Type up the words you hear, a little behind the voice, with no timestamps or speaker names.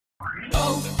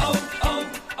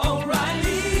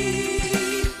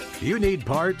O'Reilly. You need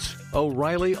parts?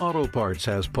 O'Reilly Auto Parts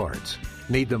has parts.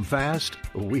 Need them fast?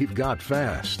 We've got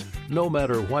fast. No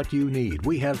matter what you need,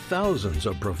 we have thousands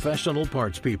of professional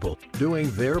parts people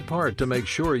doing their part to make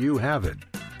sure you have it.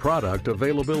 Product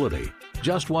availability.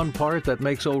 Just one part that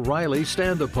makes O'Reilly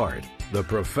stand apart. The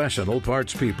professional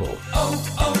parts people.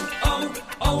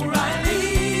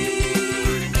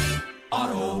 O'Reilly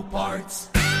Auto Parts.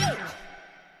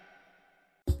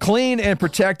 Clean and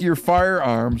protect your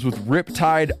firearms with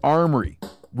Riptide Armory.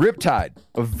 Riptide,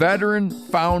 a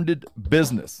veteran-founded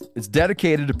business. It's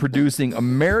dedicated to producing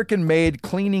American-made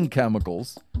cleaning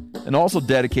chemicals and also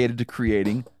dedicated to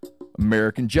creating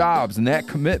American jobs. And that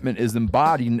commitment is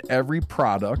embodied in every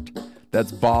product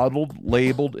that's bottled,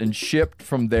 labeled, and shipped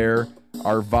from their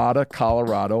Arvada,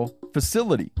 Colorado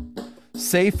facility.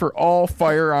 Safe for all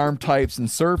firearm types and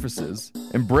surfaces.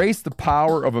 Embrace the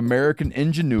power of American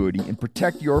ingenuity and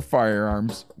protect your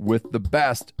firearms with the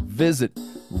best. Visit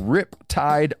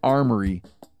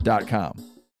RiptideArmory.com.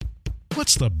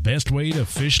 What's the best way to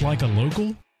fish like a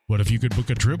local? What if you could book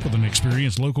a trip with an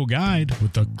experienced local guide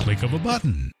with the click of a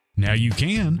button? Now you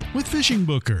can with Fishing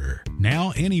Booker.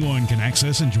 Now anyone can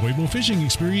access enjoyable fishing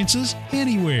experiences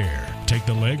anywhere. Take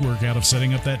the legwork out of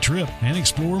setting up that trip and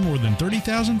explore more than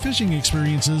 30,000 fishing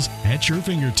experiences at your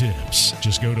fingertips.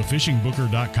 Just go to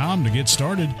fishingbooker.com to get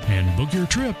started and book your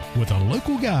trip with a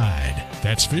local guide.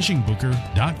 That's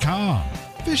fishingbooker.com.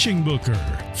 Fishing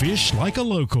Booker. Fish like a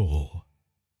local.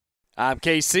 I'm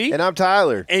KC. And I'm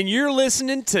Tyler. And you're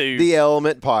listening to The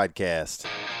Element Podcast.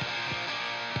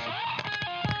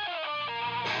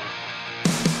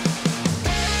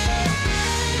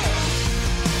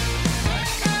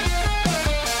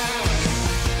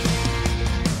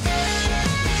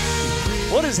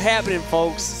 What is happening,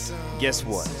 folks? Guess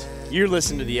what? You're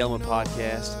listening to the Element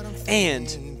Podcast, and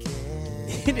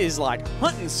it is like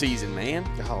hunting season, man.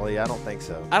 Holly, I don't think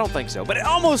so. I don't think so, but it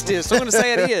almost is, so I'm going to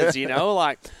say it is, you know?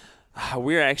 Like,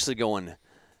 we're actually going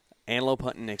antelope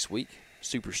hunting next week.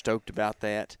 Super stoked about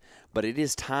that. But it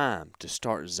is time to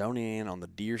start zoning in on the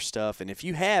deer stuff, and if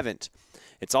you haven't,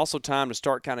 it's also time to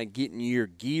start kind of getting your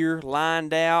gear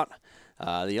lined out.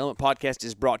 The Element Podcast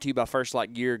is brought to you by First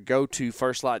Light Gear. Go to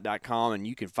firstlight.com and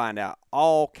you can find out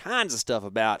all kinds of stuff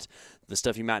about the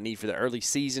stuff you might need for the early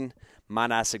season.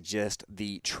 Might I suggest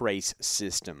the Trace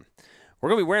system. We're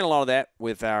going to be wearing a lot of that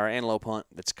with our antelope hunt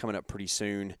that's coming up pretty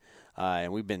soon.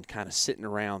 And we've been kind of sitting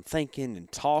around thinking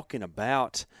and talking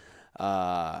about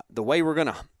the way we're going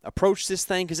to approach this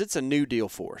thing, because it's a new deal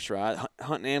for us, right?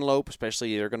 Hunting antelope,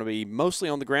 especially, they're going to be mostly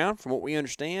on the ground from what we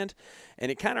understand,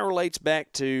 and it kind of relates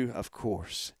back to, of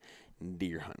course,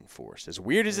 deer hunting for us. As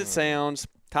weird as it sounds,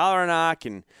 Tyler and I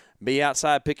can be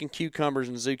outside picking cucumbers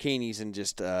and zucchinis and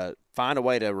just find a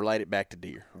way to relate it back to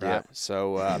deer, right? Yeah.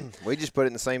 So we just put it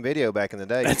in the same video back in the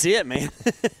day. That's it, man.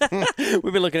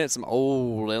 We've been looking at some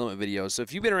old Element videos. So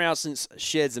if you've been around since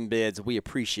Sheds and Beds, we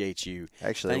appreciate you.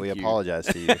 Actually, Thank we you. apologize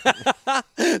to you.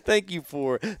 Thank you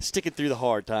for sticking through the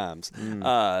hard times.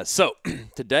 So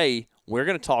today we're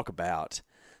going to talk about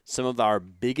some of our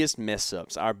biggest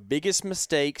mess-ups, our biggest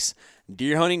mistakes,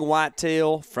 deer hunting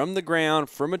whitetail from the ground,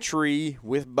 from a tree,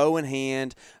 with bow in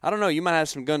hand. I don't know, you might have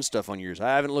some gun stuff on yours.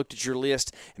 I haven't looked at your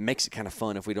list. It makes it kind of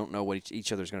fun if we don't know what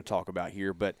each other's going to talk about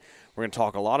here, but we're going to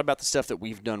talk a lot about the stuff that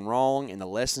we've done wrong and the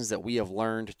lessons that we have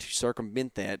learned to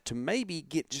circumvent that, to maybe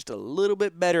get just a little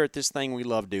bit better at this thing we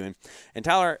love doing. And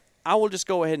Tyler, I will just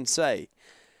go ahead and say,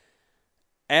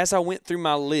 as I went through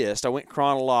my list, I went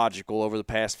chronological over the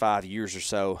past 5 years or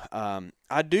so.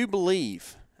 I do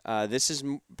believe this is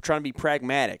trying to be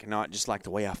pragmatic, not just like the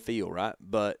way I feel, right?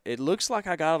 But it looks like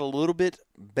I got a little bit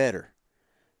better,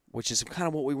 which is kind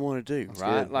of what we want to do, That's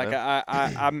right? good, like yeah.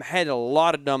 I had a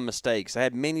lot of dumb mistakes. I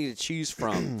had many to choose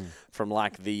from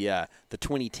like the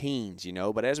 20 teens, you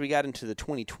know. But as we got into the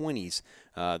 2020s,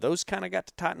 those kind of got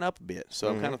to tighten up a bit. So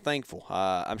I'm kind of thankful.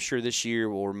 I'm sure this year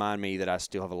will remind me that I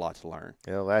still have a lot to learn.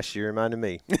 Yeah, last year reminded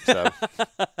me. So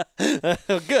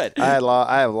Good.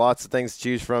 I have lots of things to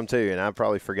choose from too, and I've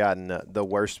probably forgotten the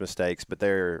worst mistakes, but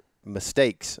there are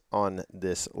mistakes on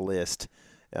this list.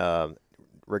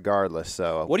 Regardless,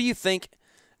 so What do you think,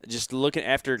 just looking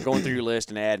after going through your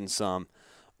list and adding some,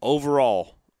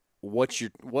 overall, what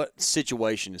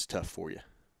situation is tough for you?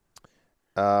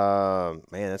 Man,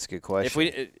 that's a good question.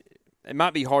 It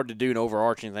might be hard to do an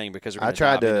overarching thing because we're I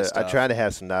going tried to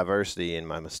have some diversity in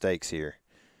my mistakes here.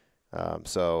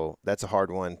 So that's a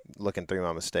hard one, looking through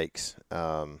my mistakes.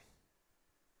 Yeah,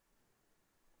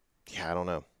 I don't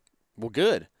know. Well,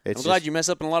 good. I'm glad you mess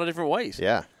up in a lot of different ways.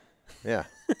 Yeah. Yeah.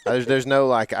 There's no,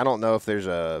 like, I don't know if there's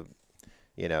a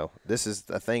this is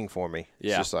a thing for me.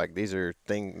 Yeah. It's just like these are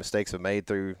mistakes I've made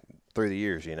through the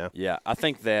years, Yeah, I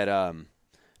think that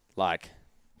like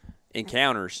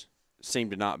encounters seem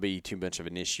to not be too much of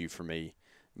an issue for me,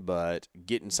 but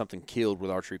getting something killed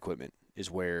with archery equipment is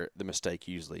where the mistake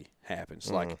usually happens.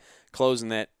 Like closing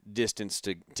that distance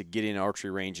to get in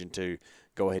archery range and to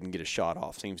go ahead and get a shot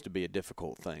off seems to be a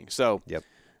difficult thing. So, Yep.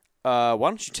 Why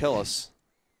don't you tell us?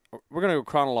 We're going to go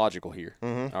chronological here.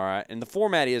 All right. And the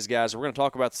format is, guys, we're going to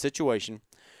talk about the situation.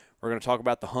 We're going to talk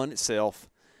about the hunt itself.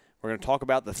 We're going to talk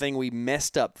about the thing we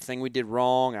messed up, the thing we did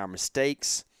wrong, our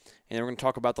mistakes. And then we're going to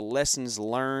talk about the lessons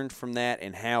learned from that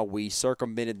and how we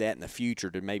circumvented that in the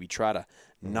future to maybe try to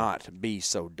not be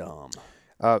so dumb.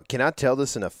 Can I tell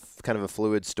this in a kind of a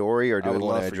fluid story, or do I we would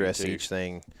want love to for you address to. each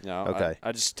thing? No, Okay.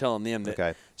 I just telling them that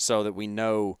Okay. so that we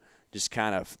know just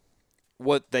kind of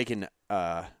what they can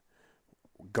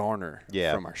garner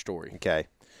from our story. Okay.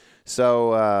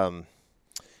 So,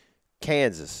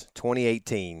 Kansas,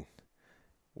 2018,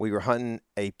 we were hunting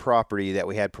a property that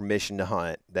we had permission to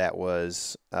hunt that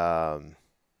was a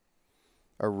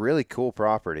really cool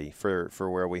property for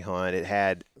where we hunt. It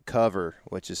had cover,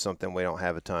 which is something we don't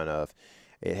have a ton of.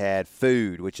 It had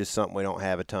food, which is something we don't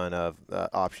have a ton of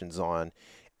options on.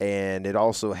 And it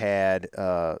also had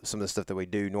some of the stuff that we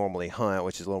do normally hunt,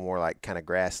 which is a little more like kind of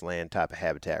grassland type of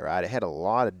habitat, right? It had a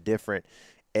lot of different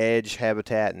edge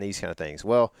habitat and these kind of things.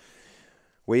 Well,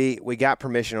 we got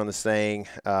permission on this thing,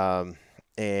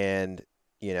 and,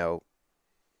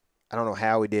 I don't know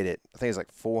how we did it. I think it's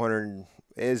like 400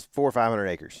 or 500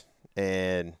 acres.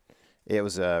 And it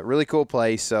was a really cool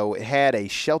place. So it had a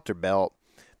shelter belt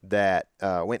that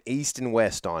went east and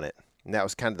west on it. And that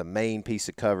was kind of the main piece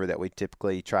of cover that we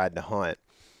typically tried to hunt.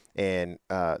 And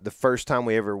the first time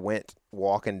we ever went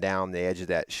walking down the edge of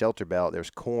that shelter belt,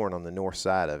 there's corn on the north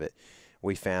side of it.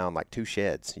 We found like 2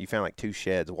 sheds. You found like 2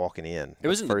 sheds walking in. It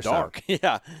was in the dark, when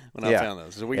I found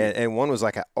those. It was weird. And one was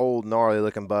like an old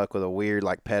gnarly-looking buck with a weird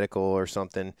like pedicle or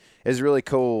something. It was a really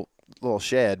cool little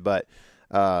shed, but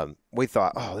we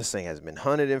thought, this thing hasn't been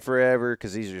hunted in forever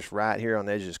because these are just right here on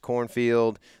the edge of this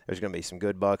cornfield. There's going to be some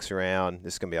good bucks around.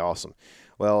 This is going to be awesome.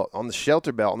 Well, on the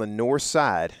shelter belt on the north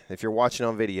side, if you're watching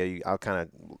on video, I'll kind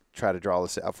of try to draw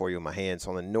this out for you with my hands.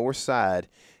 On the north side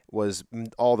was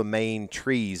all the main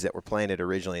trees that were planted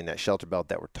originally in that shelter belt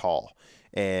that were tall.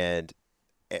 And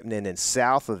then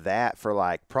south of that for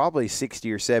like probably 60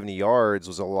 or 70 yards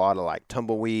was a lot of like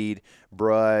tumbleweed,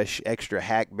 brush, extra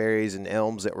hackberries and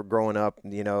elms that were growing up,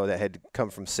 that had come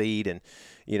from seed. And,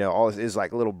 all this is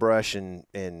like little brush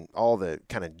and all the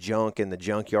kind of junk in the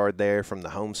junkyard there from the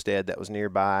homestead that was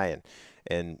nearby.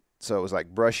 And so it was like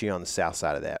brushy on the south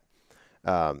side of that.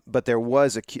 But there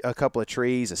was a couple of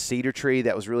trees, a cedar tree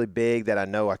that was really big that I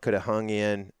know I could have hung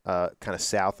in kind of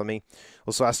south of me.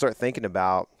 Well, so I start thinking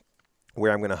about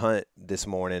where I'm going to hunt this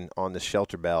morning on the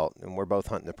shelter belt, and we're both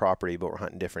hunting the property, but we're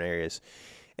hunting different areas.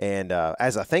 And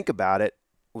as I think about it,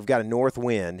 we've got a north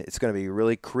wind. It's going to be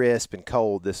really crisp and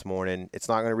cold this morning. It's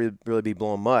not going to really be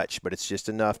blowing much, but it's just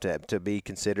enough to be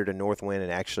considered a north wind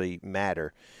and actually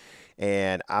matter.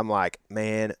 And I'm like,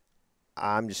 man,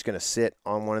 I'm just going to sit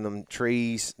on one of them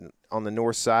trees on the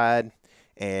north side,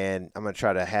 and I'm going to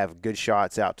try to have good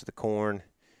shots out to the corn,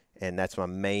 and that's my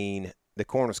main. The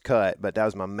corn was cut, but that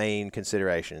was my main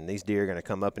consideration. These deer are going to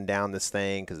come up and down this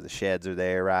thing because the sheds are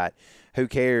there, right? Who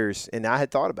cares? And I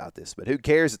had thought about this, but who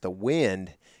cares that the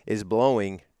wind is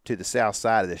blowing to the south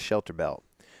side of this shelter belt?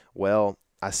 Well,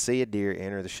 I see a deer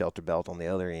enter the shelter belt on the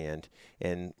other end,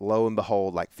 and lo and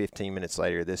behold, like 15 minutes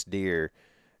later, this deer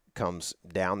comes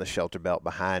down the shelter belt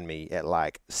behind me at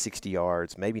like 60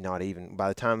 yards, maybe not even. By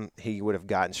the time he would have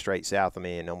gotten straight south of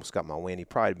me and almost got my wind, he'd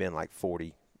probably been like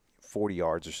 40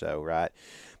 yards or so, right?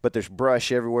 But there's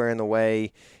brush everywhere in the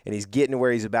way, and he's getting to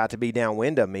where he's about to be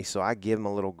downwind of me, so I give him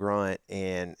a little grunt,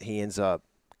 and he ends up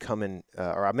coming,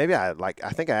 or maybe I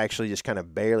think I actually just kind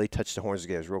of barely touched the horns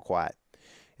again. It was real quiet.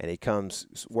 And he comes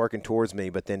working towards me,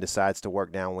 but then decides to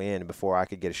work downwind. And before I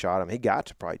could get a shot at him, he got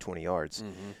to probably 20 yards.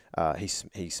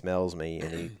 He smells me,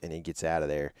 and he gets out of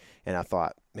there. And I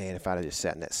thought, man, if I'd have just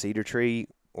sat in that cedar tree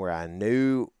where I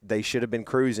knew they should have been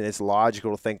cruising, it's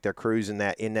logical to think they're cruising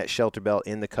that in that shelter belt,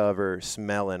 in the cover,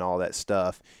 smelling all that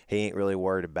stuff. He ain't really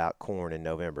worried about corn in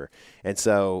November. And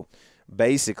so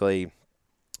basically,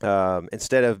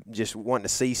 instead of just wanting to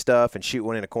see stuff and shoot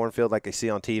one in a cornfield like they see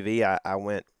on TV, I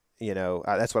went,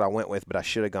 that's what I went with, but I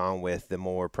should have gone with the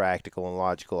more practical and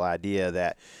logical idea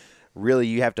that really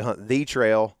you have to hunt the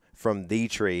trail from the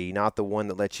tree, not the one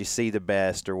that lets you see the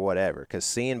best or whatever. Because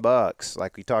seeing bucks,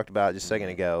 like we talked about just a second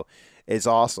ago, is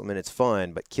awesome and it's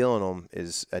fun, but killing them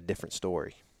is a different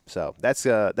story. So that's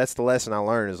the lesson I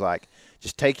learned is like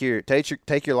just take your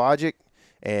logic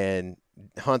and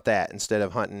hunt that instead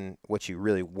of hunting what you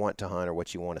really want to hunt or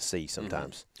what you want to see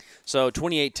sometimes. So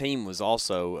 2018 was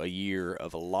also a year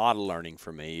of a lot of learning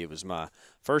for me. It was my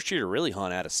first year to really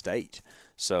hunt out of state.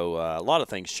 So a lot of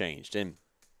things changed. And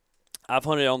I've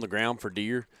hunted on the ground for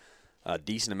deer a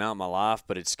decent amount in my life,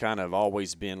 but it's kind of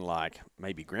always been like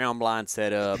maybe ground blind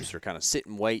setups or kind of sit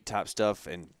and wait type stuff.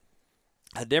 And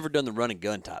I'd never done the run and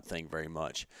gun type thing very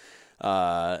much.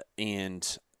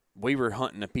 And we were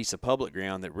hunting a piece of public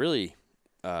ground that really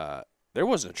there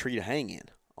wasn't a tree to hang in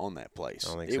on that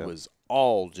place. It was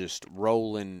all just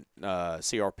rolling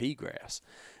CRP grass.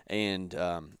 And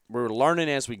we were learning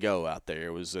as we go out there.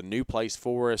 It was a new place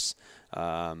for us,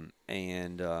 and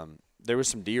there was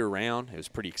some deer around. It was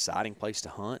a pretty exciting place to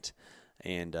hunt.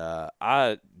 And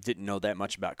I didn't know that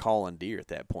much about calling deer at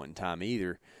that point in time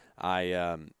either.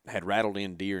 I had rattled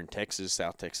in deer in Texas,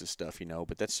 South Texas stuff,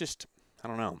 but that's just, I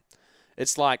don't know.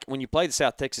 It's like when you play the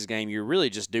South Texas game, you're really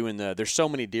just doing there's so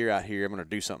many deer out here, I'm going to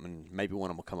do something, and maybe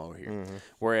one of them will come over here. Mm-hmm.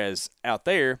 Whereas out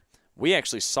there, we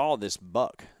actually saw this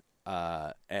buck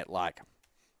at like,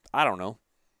 I don't know,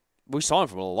 we saw him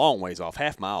from a long ways off,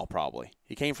 half mile probably.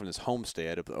 He came from this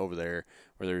homestead up over there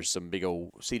where there's some big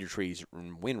old cedar trees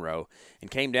in windrow, and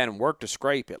came down and worked a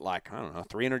scrape at like, I don't know,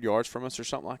 300 yards from us or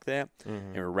something like that. Mm-hmm.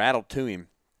 And we rattled to him,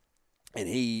 and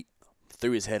he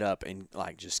threw his head up and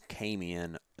like just came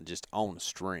in just on a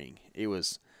string. It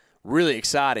was really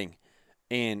exciting.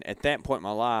 And at that point in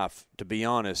my life, to be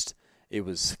honest, it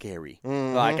was scary.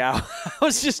 Mm-hmm. Like I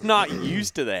was just not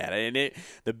used to that. And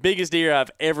the biggest deer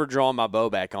I've ever drawn my bow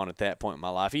back on at that point in my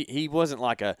life. He wasn't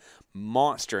like a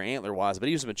monster antler-wise, but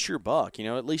he was a mature buck,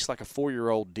 at least like a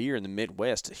 4-year-old deer in the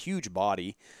Midwest, a huge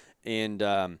body. And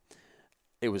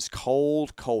it was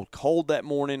cold that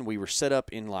morning. We were set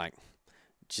up in like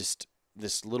just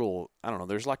this little, I don't know,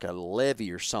 there's like a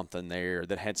levee or something there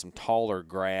that had some taller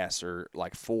grass or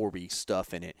like 4B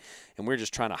stuff in it, and we were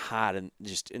just trying to hide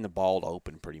just in the bald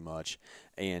open pretty much.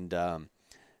 And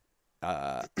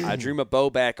I drew my bow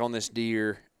back on this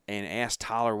deer and asked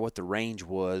Tyler what the range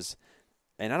was,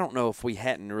 and I don't know if we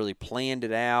hadn't really planned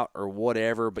it out or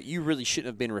whatever, but you really shouldn't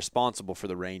have been responsible for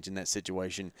the range in that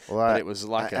situation. Well, but it was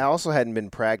like I also hadn't been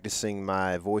practicing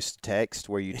my voice to text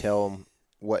where you tell them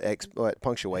what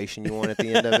punctuation you want at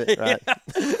the end of it, right?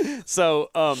 Yeah.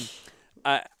 So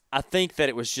I think that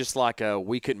it was just like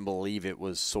we couldn't believe it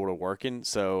was sort of working,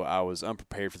 so I was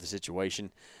unprepared for the situation.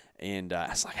 And I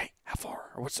was like, hey, how far?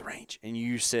 Or what's the range? And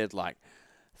you said like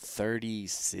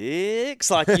 36?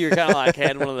 Like you were kind of like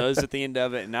had one of those at the end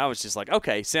of it. And I was just like,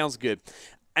 okay, sounds good.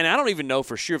 And I don't even know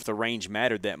for sure if the range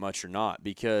mattered that much or not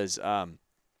because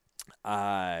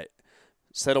I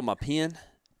settled my pin.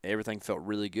 Everything felt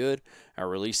really good. I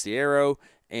released the arrow,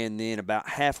 and then about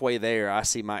halfway there, I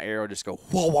see my arrow just go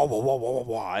whoa, whoa, whoa, whoa, whoa,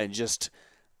 whoa, and just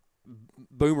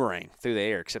boomerang through the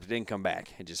air, except it didn't come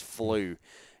back. It just flew.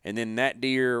 And then that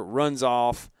deer runs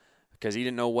off because he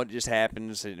didn't know what just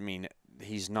happened. I mean,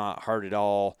 he's not hurt at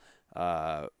all.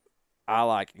 I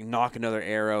like knock another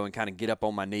arrow and kind of get up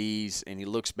on my knees, and he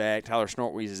looks back. Tyler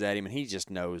snort wheezes at him, and he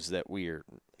just knows that we're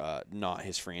not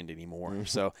his friend anymore. Mm-hmm.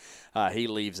 So he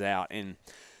leaves out. And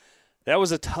that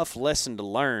was a tough lesson to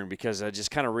learn because I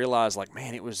just kind of realized, like,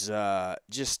 man, it was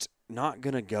just not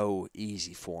going to go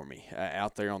easy for me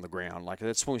out there on the ground. Like,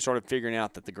 that's when we started figuring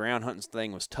out that the ground hunting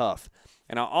thing was tough.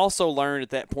 And I also learned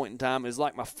at that point in time, it was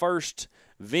like my first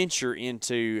venture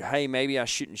into, hey, maybe I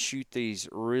shouldn't shoot these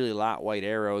really lightweight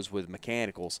arrows with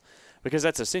mechanicals, because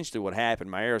that's essentially what happened.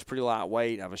 My arrow's pretty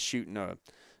lightweight. I was shooting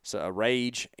a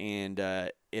rage, and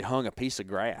it hung a piece of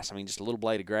grass. I mean, just a little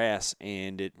blade of grass,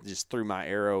 and it just threw my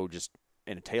arrow just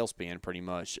in a tailspin pretty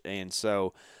much. And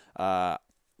so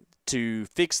to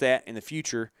fix that in the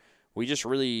future, we just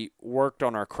really worked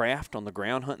on our craft on the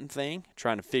ground hunting thing,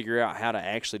 trying to figure out how to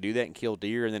actually do that and kill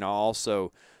deer. And then I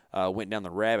also went down the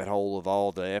rabbit hole of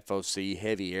all the FOC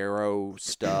heavy arrow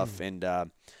stuff and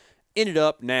ended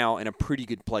up now in a pretty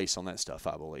good place on that stuff,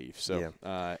 I believe. So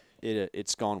yeah.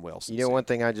 It's gone well since one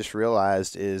thing I just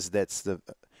realized is that's the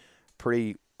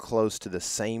pretty close to the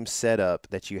same setup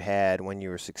that you had when you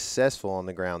were successful on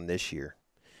the ground this year.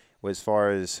 As far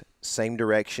as same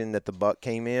direction that the buck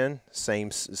came in,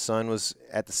 same sun was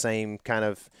at the same kind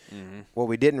of. Mm-hmm. What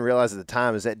we didn't realize at the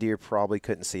time is that deer probably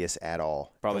couldn't see us at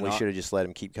all. Probably we not. should have just let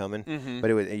him keep coming. Mm-hmm.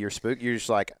 But you're spooked. You're just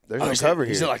like, there's no cover here.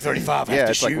 He's at like 35. Yeah,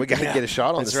 it's like we got to get a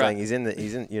shot on this thing. He's in.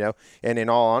 And in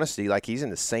all honesty, like he's in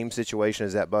the same situation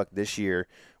as that buck this year,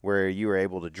 where you were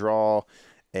able to draw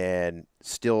and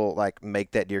still like make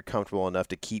that deer comfortable enough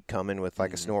to keep coming with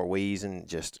like a snort wheeze and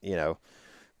just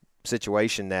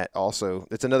situation that also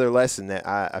it's another lesson that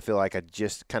I feel like I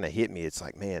just kind of hit me. It's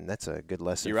like, man, that's a good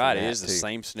lesson. You're right. It is the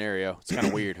same scenario. It's kind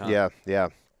of weird, huh? Yeah.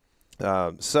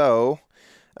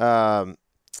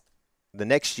 The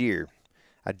next year,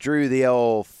 I drew the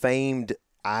old famed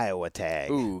Iowa tag.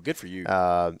 Ooh, good for you.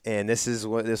 And this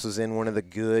was in one of the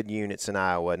good units in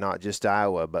Iowa, not just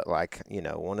Iowa, but like,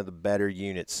 one of the better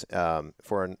units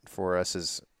for us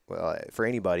as well, for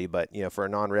anybody, but for a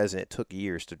non-resident, it took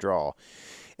years to draw.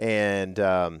 And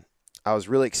I was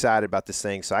really excited about this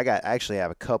thing. So I actually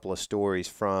have a couple of stories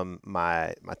from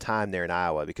my time there in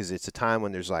Iowa, because it's a time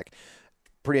when there's like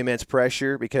pretty immense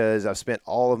pressure because I've spent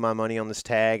all of my money on this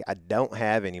tag. I don't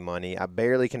have any money. I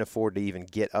barely can afford to even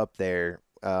get up there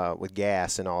with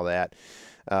gas and all that.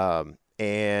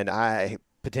 And I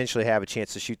potentially have a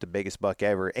chance to shoot the biggest buck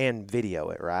ever and video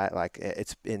it, right? Like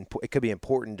it could be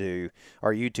important to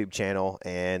our YouTube channel,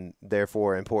 and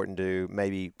therefore important to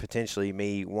maybe potentially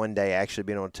me one day actually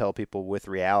being able to tell people with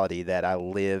reality that I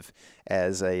live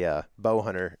as a bow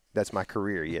hunter. That's my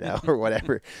career, or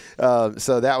whatever.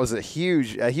 So that was a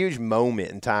huge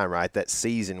moment in time, right? That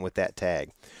season with that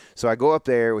tag. So I go up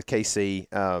there with KC,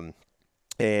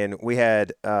 and we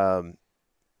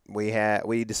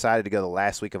decided to go the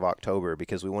last week of October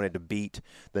because we wanted to beat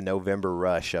the November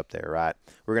rush up there, right?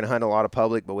 We're going to hunt a lot of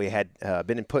public, but we had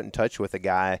been put in touch with a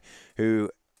guy who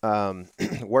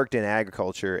worked in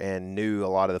agriculture and knew a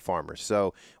lot of the farmers.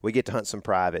 So we get to hunt some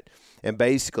private. And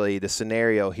basically the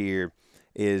scenario here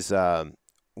is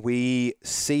we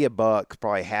see a buck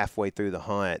probably halfway through the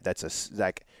hunt that's a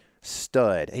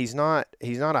stud. He's not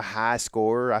a high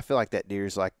scorer. I feel like that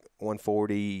deer's like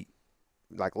 140,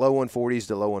 like low 140s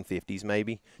to low 150s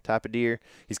maybe type of deer.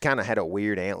 He's kind of had a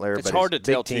weird antler. It's but hard to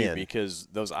tell, Big too, because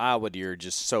those Iowa deer are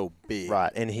just so big.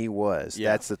 Right, and he was.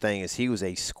 Yeah. That's the thing, is he was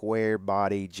a square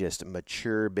body, just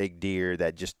mature big deer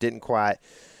that just didn't quite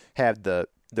have the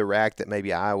rack that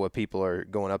maybe Iowa people are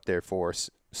going up there for.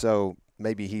 So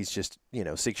maybe he's just,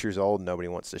 6 years old and nobody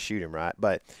wants to shoot him, right?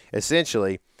 But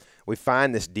essentially, we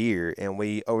find this deer, and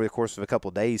we, over the course of a couple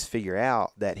of days, figure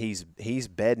out that he's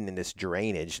bedding in this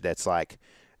drainage that's like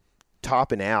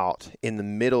topping out in the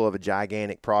middle of a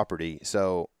gigantic property.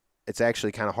 So it's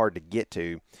actually kind of hard to get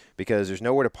to because there's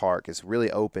nowhere to park. It's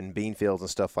really open, bean fields and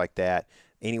stuff like that,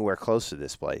 anywhere close to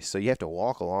this place. So you have to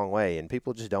walk a long way, and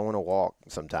people just don't want to walk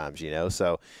sometimes,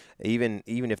 So even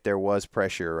if there was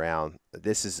pressure around,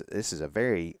 this is a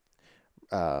very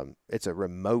it's a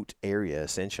remote area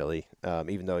essentially,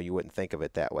 even though you wouldn't think of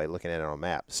it that way looking at it on a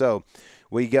map. So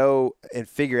we go and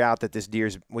figure out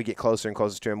that we get closer and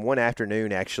closer to him. One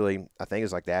afternoon, actually, I think it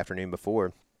was like the afternoon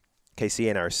before, KC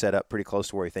and I are set up pretty close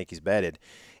to where we think he's bedded,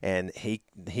 and he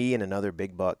and another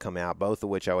big buck come out, both of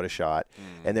which I would have shot.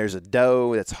 And there's a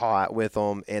doe that's hot with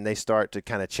them, and they start to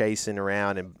kind of chasing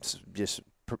around and just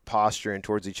posturing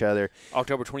towards each other.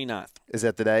 October 29th. Is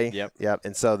that the day? Yep.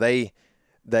 And so they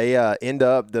end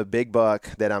up, the big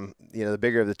buck that I'm, the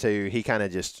bigger of the two, he kind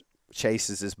of just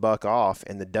chases this buck off,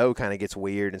 and the doe kind of gets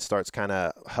weird and starts kind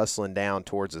of hustling down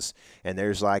towards us. And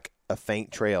there's like a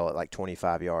faint trail at like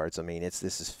 25 yards. I mean,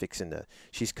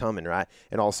 she's coming, right?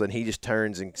 And all of a sudden he just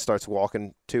turns and starts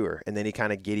walking to her. And then he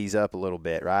kind of giddies up a little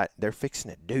bit, right? They're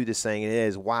fixing to do this thing, and it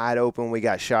is wide open. We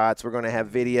got shots. We're going to have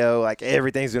video. Like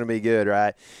everything's going to be good,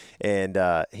 right? And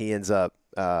he ends up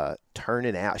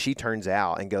turning out. She turns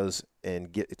out and goes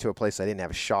and get to a place I didn't have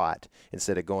a shot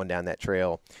instead of going down that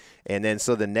trail. And then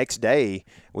so the next day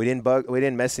we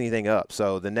didn't mess anything up.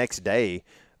 So the next day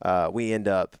we end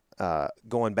up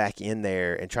going back in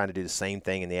there and trying to do the same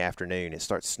thing in the afternoon. It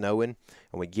starts snowing,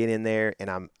 and we get in there,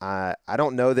 and I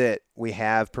don't know that we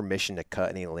have permission to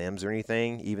cut any limbs or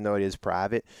anything, even though it is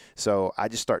private. So I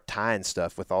just start tying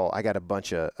stuff I got a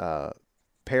bunch of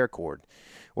paracord.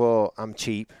 Well, I'm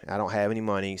cheap. I don't have any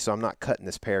money, so I'm not cutting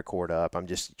this paracord up. I'm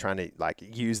just trying to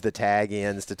use the tag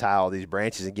ends to tie all these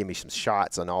branches and give me some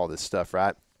shots on all this stuff,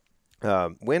 right?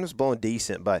 Wind was blowing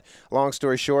decent, but long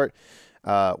story short,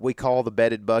 we call the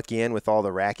bedded buck in with all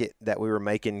the racket that we were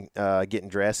making, getting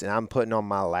dressed, and I'm putting on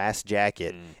my last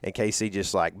jacket, and KC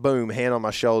just boom, hand on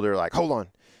my shoulder, hold on,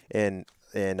 and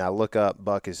I look up,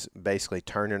 buck is basically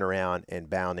turning around and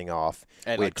bounding off.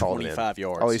 At 25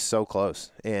 yards. Oh, he's so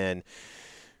close, and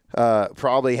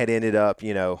probably had ended up,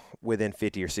 within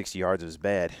 50 or 60 yards of his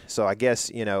bed. So I guess,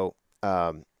 the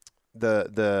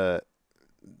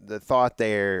thought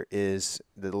there is,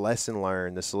 the lesson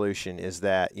learned, the solution is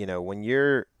that, when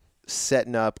you're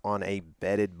setting up on a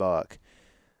bedded buck,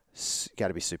 got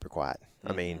to be super quiet.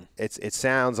 I mean, it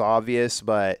sounds obvious,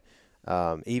 but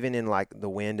even in like the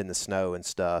wind and the snow and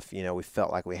stuff, you know, we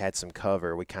felt like we had some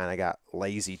cover. We kind of got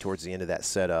lazy towards the end of that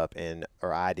setup,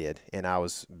 or I did, and I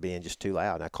was being just too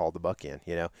loud, and I called the buck in.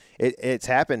 You know, it's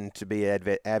happened to be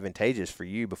advantageous for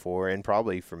you before, and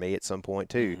probably for me at some point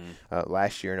too,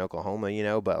 last year in Oklahoma. You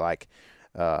know, but like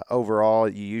overall,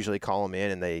 you usually call them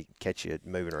in, and they catch you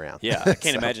moving around. Yeah, I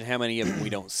can't imagine how many of them we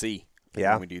don't see.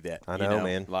 Yeah, when we do that. I know,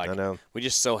 man. Like, I know. We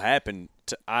just so happened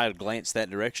to, I glanced that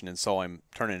direction and saw him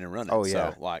turning and running. Oh,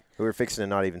 yeah. So, like, we were fixing to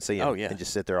not even see him. Oh, yeah. And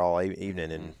just sit there all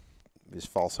evening and just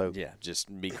false hope. Yeah,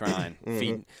 just be crying.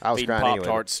 Feeding crying anyway.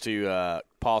 Pop-Tarts to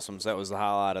possums. That was the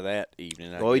highlight of that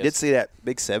evening. Well, we did see that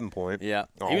big 7-point. Yeah.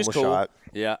 He Almost was cool. shot.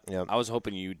 Yeah. Yep. I was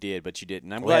hoping you did, but you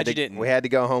didn't. I'm glad you didn't. We had to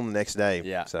go home the next day.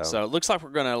 Yeah. So it looks like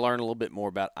we're going to learn a little bit more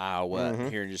about Iowa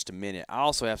here in just a minute. I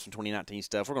also have some 2019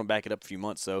 stuff. We're going to back it up a few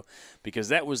months, though, because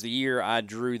that was the year I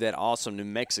drew that awesome New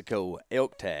Mexico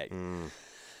elk tag.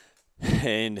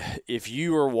 And if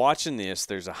you are watching this,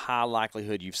 there's a high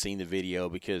likelihood you've seen the video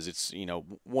because it's, you know,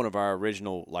 one of our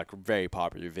original, like, very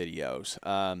popular videos.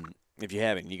 If you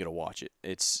haven't, you got to watch it.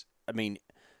 It's, I mean,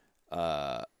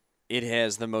 it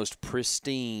has the most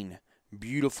pristine,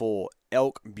 beautiful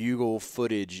elk bugle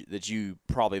footage that you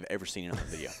probably have ever seen in a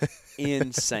video.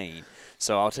 Insane.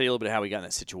 So I'll tell you a little bit of how we got in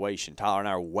that situation. Tyler and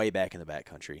I are way back in the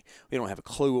backcountry. We don't have a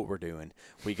clue what we're doing.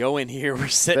 We go in here. We're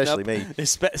setting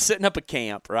setting up a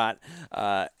camp, right?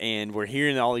 And we're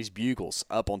hearing all these bugles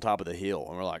up on top of the hill,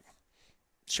 and we're like,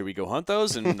 should we go hunt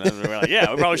those? And we're like, yeah,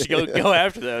 we probably should go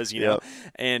after those, you know.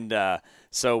 And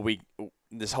so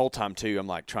this whole time too, I'm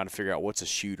like trying to figure out what's a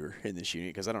shooter in this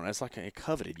unit because I don't know. It's like a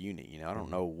coveted unit, you know. I don't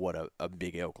know what a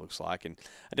big elk looks like, and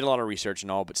I did a lot of research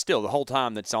and all, but still, the whole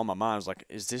time that's on my mind was like,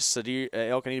 is this a deer,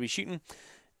 elk I need to be shooting?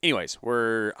 Anyways,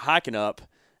 we're hiking up,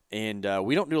 and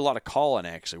we don't do a lot of calling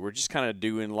actually. We're just kind of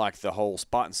doing like the whole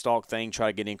spot and stalk thing, try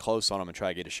to get in close on them and try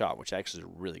to get a shot, which actually is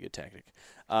a really good tactic.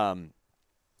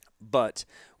 But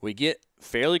we get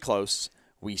fairly close.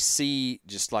 We see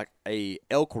just like a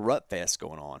elk rut fest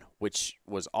going on, which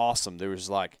was awesome. There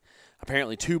was like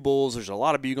apparently 2 bulls. There's a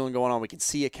lot of bugling going on. We can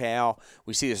see a cow.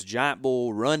 We see this giant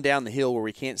bull run down the hill where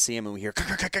we can't see him, and we hear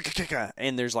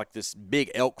and there's like this big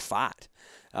elk fight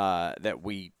that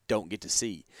we don't get to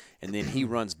see. And then he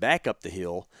runs back up the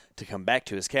hill to come back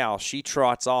to his cow. She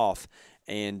trots off.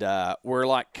 And we're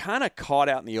like kind of caught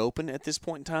out in the open at this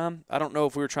point in time. I don't know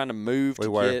if we were trying to move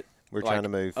We're trying to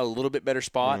move a little bit better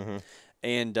spot.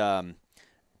 And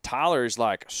Tyler's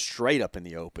like straight up in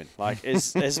the open. Like,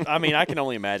 I mean, I can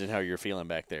only imagine how you're feeling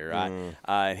back there,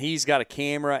 right? He's got a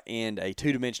camera and a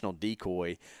 2-dimensional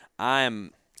decoy. I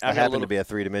happen to be a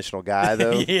 3-dimensional guy,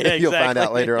 though. Yeah, You'll find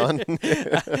out later on.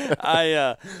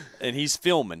 And he's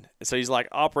filming. So he's like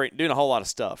doing a whole lot of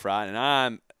stuff, right? And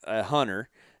I'm a hunter,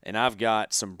 and I've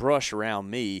got some brush around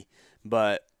me,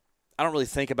 but I don't really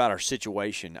think about our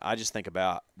situation. I just think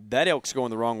about that elk's going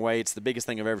the wrong way. It's the biggest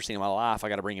thing I've ever seen in my life. I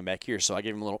got to bring him back here. So I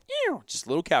give him just a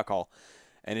little cow call,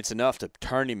 and it's enough to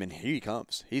turn him, and here he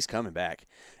comes. He's coming back.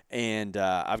 And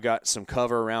I've got some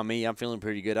cover around me. I'm feeling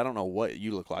pretty good. I don't know what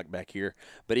you look like back here,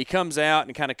 but he comes out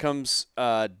and kind of comes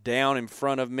down in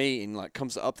front of me and like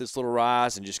comes up this little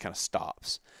rise and just kind of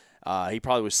stops. He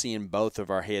probably was seeing both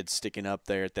of our heads sticking up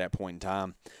there at that point in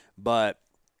time. But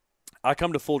I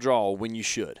come to full draw when you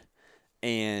should.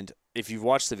 And if you've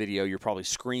watched the video, you're probably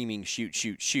screaming, shoot,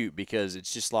 shoot, shoot, because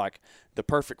it's just like the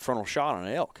perfect frontal shot on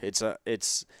an elk.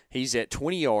 He's at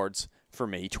 20 yards for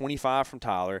me, 25 from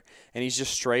Tyler, and he's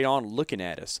just straight on looking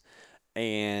at us.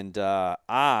 And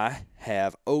I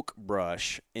have oak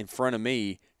brush in front of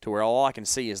me to where all I can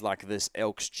see is like this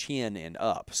elk's chin and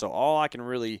up. So all I can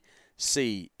really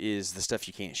see is the stuff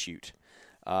you can't shoot.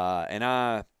 And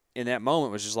I, in that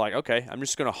moment, was just like, okay, I'm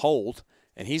just going to hold,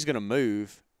 and he's going to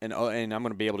move, and I'm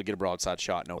going to be able to get a broadside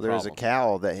shot, no problem. There was a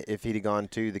cow that if he'd have gone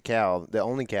to the cow, the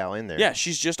only cow in there. Yeah,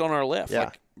 she's just on our left,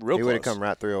 like real close. He would have come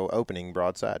right through opening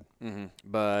broadside.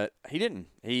 But he didn't.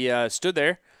 He stood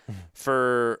there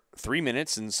for 3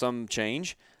 minutes and some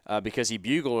change because he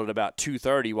bugled at about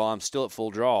 2:30 while I'm still at full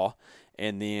draw,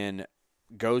 and then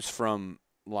goes from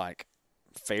like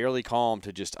fairly calm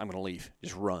to just, I'm going to leave,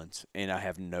 just runs, and I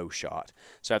have no shot.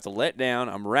 So I have to let down.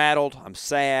 I'm rattled. I'm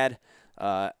sad.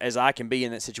 As I can be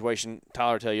in that situation.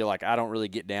 Tyler will tell you, like, I don't really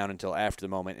get down until after the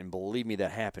moment, and believe me,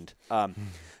 that happened.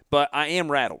 But I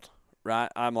am rattled, right?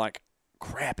 I'm like,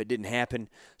 crap, it didn't happen.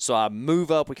 So I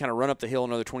move up. We kind of run up the hill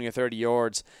another 20 or 30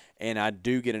 yards, and I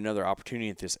do get another opportunity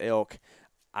at this elk.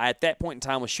 I, at that point in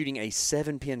time, was shooting a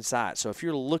 7-pin sight. So if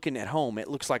you're looking at home, it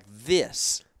looks like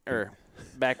this, or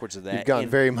backwards of that. You've gone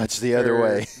very much the other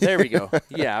way. There we go.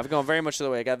 Yeah, I've gone very much the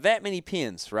other way. I got that many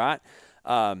pins, right,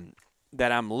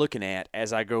 that I'm looking at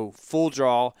as I go full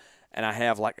draw. and I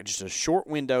have like just a short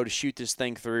window to shoot this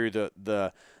thing through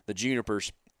the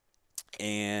junipers,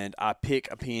 and I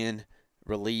pick a pin,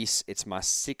 release. It's my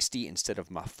 60 instead of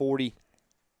my 40,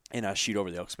 and I shoot over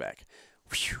the elk's back.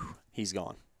 Whew, he's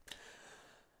gone.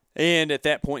 And at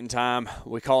that point in time,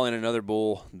 we call in another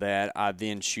bull that I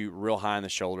then shoot real high in the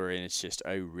shoulder, and it's just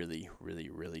a really, really,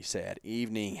 really sad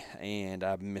evening. And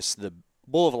I missed the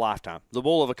bull of a lifetime, the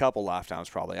bull of a couple lifetimes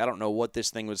probably. I don't know what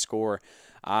this thing would score.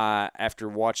 After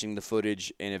watching the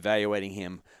footage and evaluating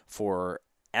him for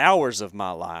hours of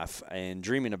my life and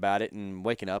dreaming about it and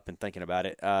waking up and thinking about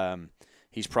it,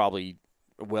 he's probably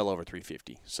well over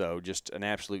 350. So just an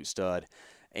absolute stud.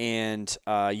 And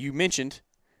you mentioned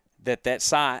that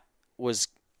sight was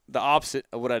the opposite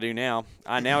of what I do now.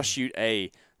 I now shoot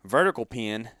a vertical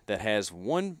pin that has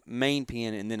one main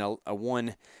pin and then a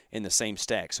one in the same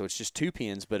stack. So it's just two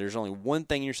pins, but there's only one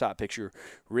thing in your sight picture,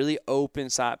 really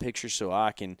open sight picture, so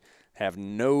I can have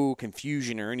no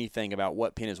confusion or anything about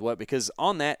what pin is what, because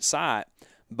on that sight,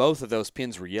 both of those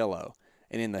pins were yellow.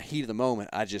 And in the heat of the moment,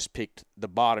 I just picked the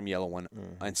bottom yellow one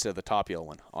instead of the top yellow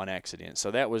one on accident.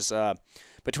 So that was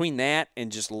between that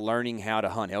and just learning how to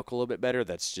hunt elk a little bit better,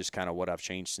 that's just kind of what I've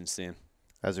changed since then.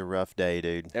 That was a rough day,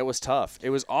 dude. It was tough. It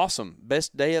was awesome.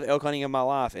 Best day of elk hunting of my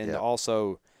life, and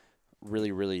also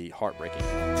really, really heartbreaking.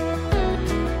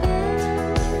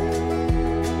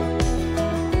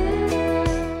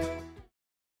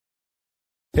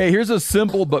 Hey, here's a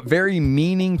simple but very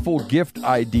meaningful gift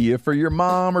idea for your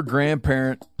mom or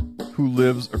grandparent who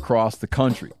lives across the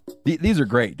country. These are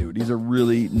great, dude. These are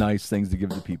really nice things to give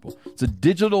to people. It's a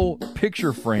digital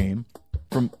picture frame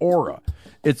from Aura.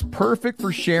 It's perfect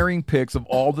for sharing pics of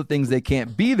all the things they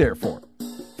can't be there for,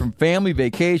 from family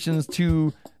vacations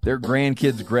to their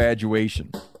grandkids'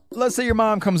 graduation. Let's say your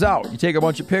mom comes out. You take a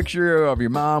bunch of pictures of your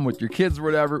mom with your kids or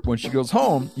whatever. When she goes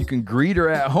home, you can greet her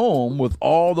at home with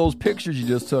all those pictures you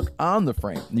just took on the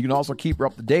frame. And you can also keep her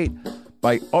up to date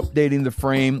by updating the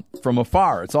frame from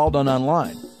afar. It's all done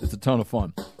online. It's a ton of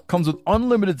fun. Comes with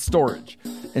unlimited storage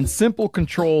and simple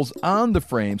controls on the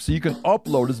frame so you can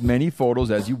upload as many photos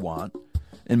as you want,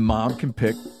 and mom can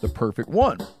pick the perfect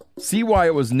one. See why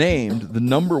it was named the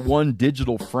 #1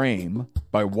 digital frame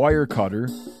by Wirecutter,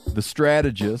 The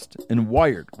Strategist, and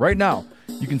Wired. Right now,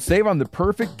 you can save on the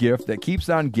perfect gift that keeps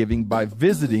on giving by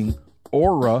visiting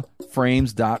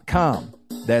auraframes.com.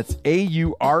 That's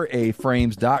AURA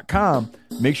frames.com.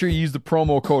 Make sure you use the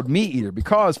promo code MeatEater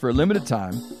because for a limited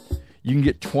time, you can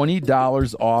get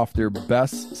 $20 off their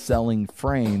best-selling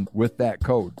frame with that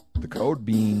code. The code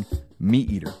being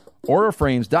MeatEater.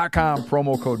 auraframes.com,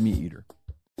 promo code MeatEater.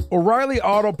 O'Reilly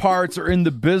Auto Parts are in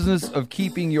the business of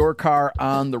keeping your car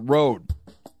on the road.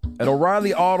 At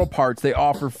O'Reilly Auto Parts, they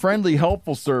offer friendly,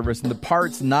 helpful service and the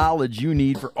parts knowledge you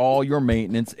need for all your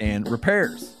maintenance and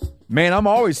repairs. Man, I'm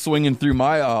always swinging through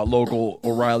my local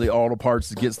O'Reilly Auto Parts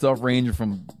to get stuff ranging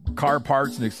from car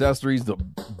parts and accessories to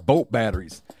boat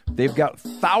batteries. They've got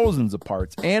thousands of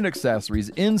parts and accessories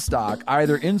in stock,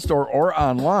 either in-store or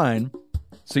online,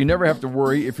 so you never have to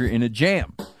worry if you're in a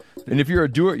jam. And if you're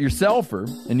a do-it-yourselfer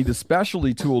and need a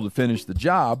specialty tool to finish the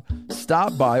job,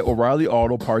 stop by O'Reilly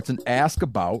Auto Parts and ask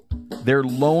about their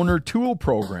loaner tool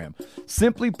program.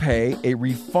 Simply pay a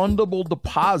refundable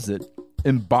deposit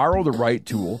and borrow the right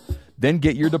tool, then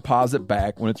get your deposit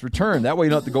back when it's returned. That way you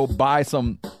don't have to go buy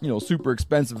some, super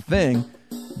expensive thing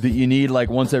that you need like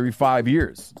once every 5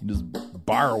 years. You just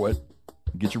borrow it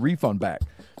and get your refund back.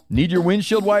 Need your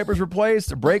windshield wipers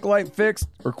replaced, a brake light fixed,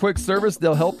 or quick service?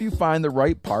 They'll help you find the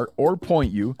right part or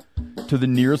point you to the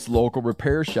nearest local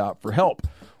repair shop for help.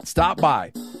 Stop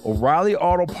by O'Reilly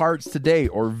Auto Parts today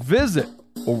or visit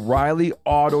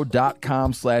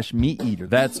O'ReillyAuto.com/MeatEater.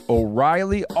 That's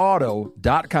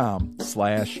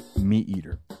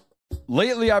O'ReillyAuto.com/MeatEater.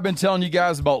 Lately, I've been telling you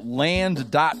guys about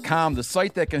Land.com, the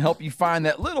site that can help you find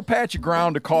that little patch of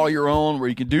ground to call your own where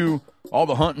you can do all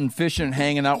the hunting, fishing, and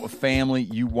hanging out with family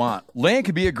you want. Land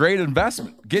could be a great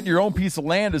investment. Getting your own piece of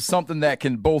land is something that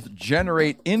can both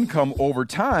generate income over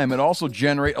time and also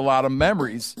generate a lot of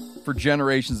memories for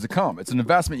generations to come. It's an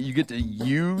investment you get to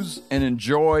use and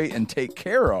enjoy and take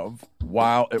care of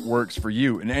while it works for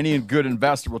you. And any good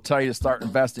investor will tell you to start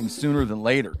investing sooner than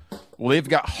later. Well, they've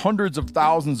got hundreds of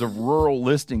thousands of rural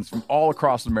listings from all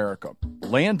across America.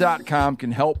 Land.com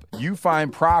can help you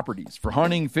find properties for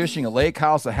hunting, fishing, a lake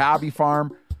house, a hobby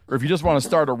farm, or if you just want to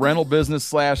start a rental business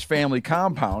 / family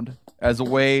compound as a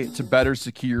way to better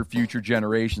secure future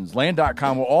generations.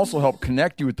 Land.com will also help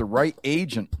connect you with the right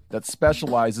agent that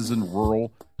specializes in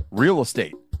rural real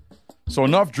estate. So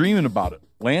enough dreaming about it.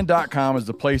 Land.com is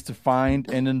the place to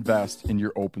find and invest in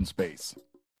your open space.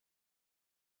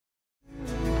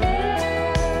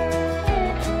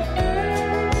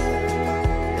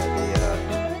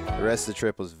 rest of the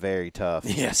trip was very tough.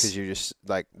 Yes. Because you're just,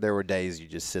 like, there were days you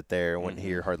just sit there and wouldn't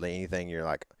hear hardly anything. You're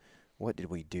like, what did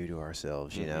we do to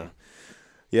ourselves, you know?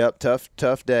 Yep,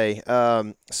 tough day.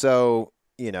 So,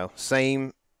 you know,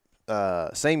 same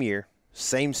year,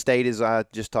 same state as I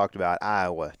just talked about,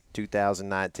 Iowa,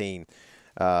 2019.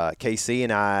 KC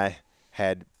and I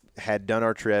had done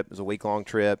our trip. It was a week-long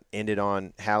trip, ended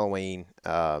on Halloween.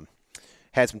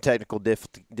 Had some technical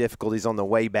difficulties on the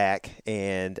way back,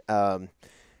 and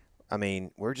I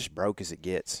mean, we're just broke as it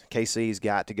gets. KC's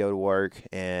got to go to work,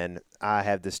 and I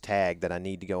have this tag that I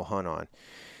need to go hunt on.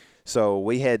 So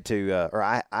we had to,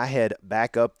 I had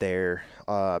back up there,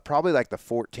 probably like the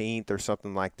 14th or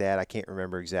something like that. I can't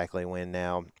remember exactly when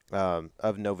now,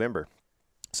 of November.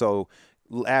 So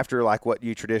after like what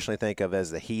you traditionally think of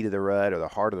as the heat of the rut or the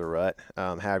heart of the rut,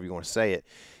 however you want to say it.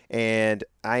 And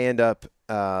I end up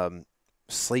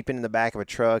sleeping in the back of a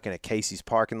truck in a Casey's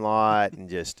parking lot and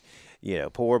just, you know,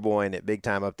 poor boying it big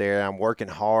time up there. I'm working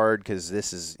hard because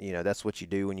this is, you know, that's what you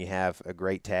do when you have a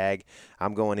great tag.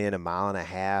 I'm going in 1.5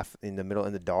 miles in the middle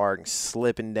in the dark and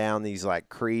slipping down these like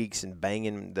creeks and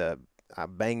I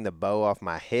banged the bow off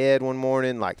my head one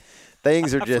morning. Like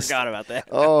things are just, I forgot about that.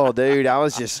 Oh, dude, I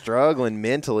was just struggling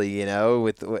mentally, you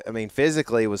know, I mean,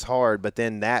 physically it was hard, but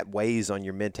then that weighs on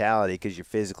your mentality because you're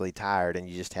physically tired and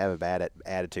you just have a bad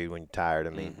attitude when you're tired.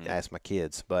 I mean, ask my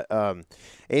kids. But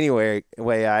anyway,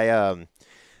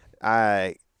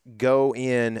 I go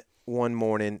in one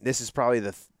morning. This is probably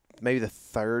maybe the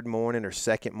third morning or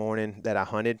second morning that I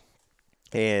hunted,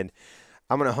 and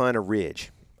I'm going to hunt a ridge.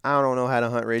 I don't know how to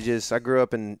hunt ridges. I grew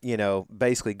up in, you know,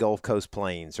 basically Gulf Coast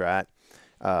plains, right?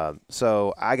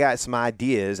 So I got some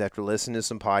ideas after listening to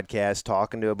some podcasts,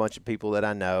 talking to a bunch of people that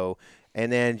I know,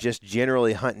 and then just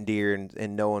generally hunting deer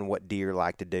and knowing what deer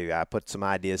like to do. I put some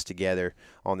ideas together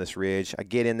on this ridge. I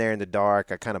get in there in the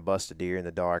dark. I kind of bust a deer in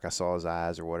the dark. I saw his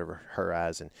eyes or whatever, her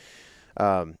eyes.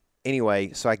 And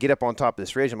anyway, so I get up on top of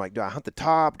this ridge. I'm like, do I hunt the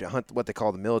top? Do I hunt what they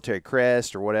call the military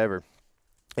crest or whatever?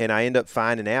 And I end up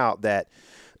finding out that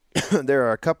there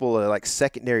are a couple of like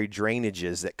secondary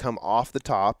drainages that come off the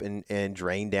top and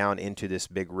drain down into this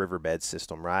big riverbed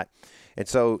system, right? And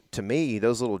so to me,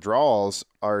 those little draws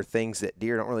are things that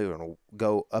deer don't really want to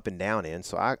go up and down in.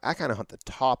 So I kind of hunt the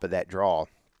top of that draw.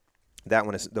 That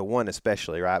one is the one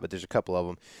especially, right? But there's a couple of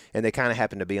them, and they kind of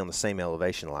happen to be on the same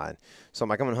elevation line. So I'm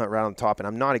like, I'm going to hunt right on the top, and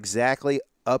I'm not exactly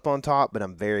up on top, but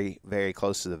I'm very, very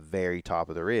close to the very top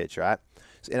of the ridge, right?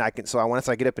 And once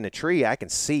I get up in a tree, I can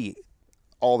see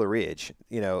all the ridge,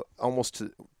 you know, almost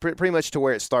to pretty much to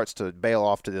where it starts to bail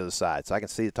off to the other side. So I can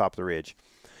see the top of the ridge.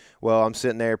 Well, I'm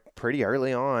sitting there pretty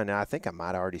early on, and I think I might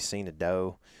have already seen a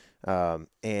doe,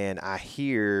 and I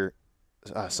hear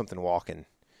something walking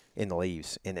in the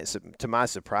leaves. And to my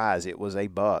surprise, it was a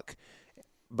buck,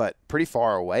 but pretty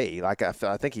far away. Like I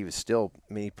think he was still,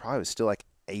 he probably was still like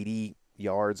 80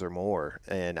 yards or more,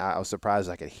 and I was surprised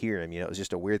I could hear him. You know, it was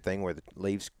just a weird thing where the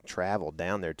leaves traveled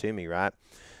down there to me, right?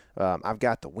 I've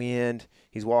got the wind.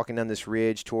 He's walking down this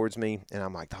ridge towards me, and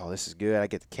I'm like, oh, this is good. I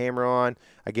get the camera on.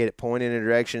 I get it pointed in a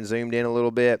direction, zoomed in a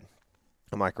little bit.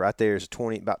 I'm like, right there is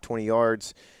about 20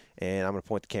 yards, and I'm going to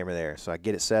point the camera there. So I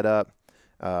get it set up.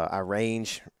 I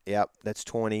range. Yep, that's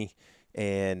 20.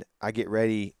 And I get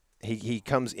ready. He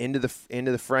comes into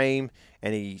the frame,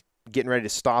 and he getting ready to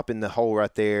stop in the hole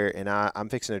right there, and I'm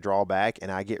fixing to draw back, and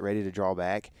I get ready to draw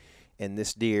back, and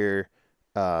this deer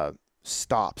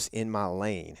stops in my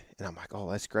lane, and I'm like,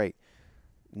 oh, that's great.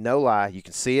 No lie, you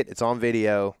can see it. It's on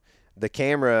video. The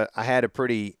camera, I've got a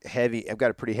pretty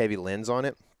heavy lens on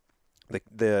it.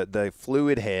 The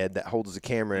fluid head that holds the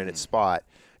camera in its spot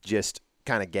just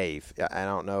kind of gave. I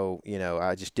don't know, you know,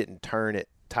 I just didn't turn it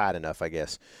tight enough, I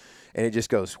guess. And it just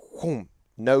goes whoom,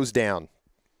 nose down,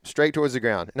 straight towards the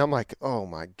ground. And I'm like, oh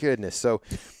my goodness. So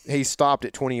he stopped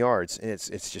at 20 yards, and it's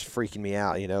just freaking me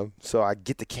out, you know. So I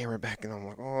get the camera back, and I'm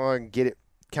like, oh, I can get it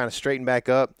kind of straightened back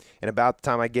up. And about the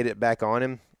time I get it back on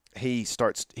him, he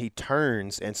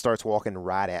turns and starts walking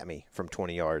right at me from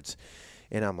 20 yards.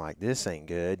 And I'm like, this ain't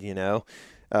good, you know.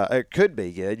 It could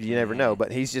be good, you never know.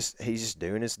 But he's just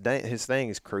doing his thing.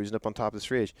 He's cruising up on top of this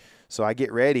ridge. So I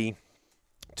get ready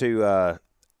to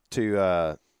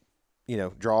you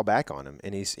know, draw back on him,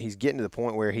 and he's getting to the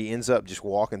point where he ends up just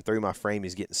walking through my frame.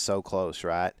 He's getting so close,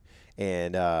 right?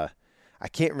 And I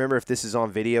can't remember if this is on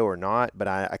video or not, but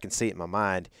I can see it in my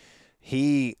mind.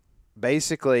 He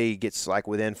basically gets like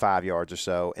within 5 yards or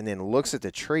so, and then looks at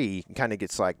the tree and kind of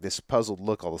gets like this puzzled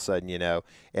look all of a sudden, you know,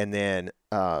 and then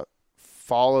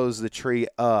follows the tree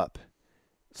up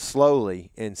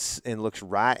slowly and looks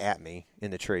right at me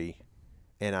in the tree.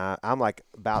 And I'm like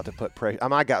about to put pressure.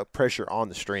 I got pressure on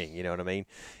the string, you know what I mean?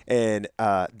 And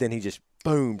then he just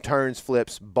boom, turns,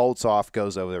 flips, bolts off,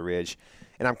 goes over the ridge.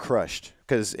 And I'm crushed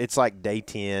because it's like day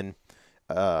 10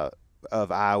 of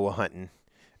Iowa hunting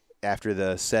after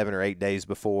the 7 or 8 days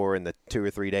before and the 2 or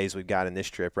 3 days we've got in this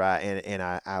trip, right? And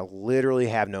I literally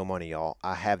have no money, y'all.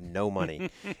 I have no money.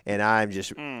 And I'm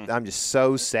just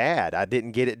so sad. I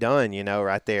didn't get it done,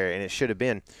 right there, and it should have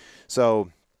been. So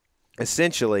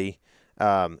essentially,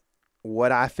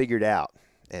 what I figured out,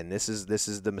 and this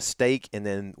is the mistake and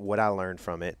then what I learned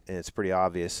from it, and it's pretty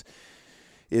obvious,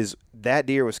 is that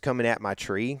deer was coming at my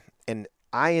tree, and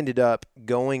I ended up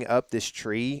going up this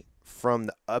tree from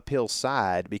the uphill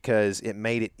side because it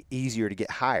made it easier to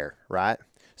get higher, right?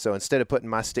 So instead of putting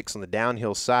my sticks on the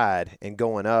downhill side and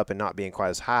going up and not being quite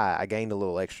as high, I gained a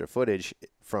little extra footage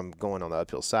from going on the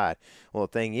uphill side. Well,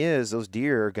 the thing is, those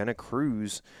deer are going to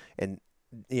cruise, and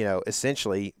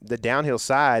essentially the downhill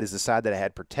side is the side that I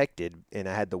had protected and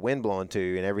I had the wind blowing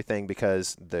to and everything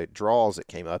because the draws that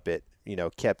came up it,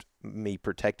 kept me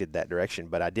protected that direction,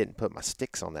 but I didn't put my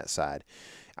sticks on that side.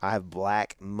 I have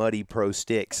black Muddy Pro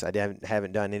sticks. I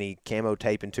haven't done any camo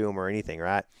taping to them or anything,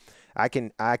 right? I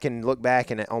can look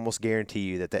back and almost guarantee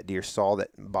you that deer saw that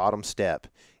bottom step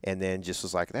and then just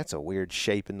was like, that's a weird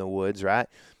shape in the woods, right?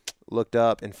 Looked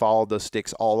up and followed those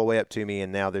sticks all the way up to me,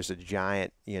 and now there's a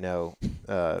giant,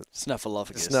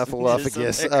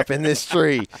 snuffleupagus up in this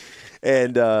tree.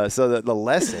 And so the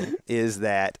lesson is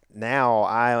that now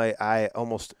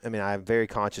I'm very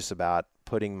conscious about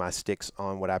putting my sticks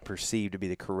on what I perceive to be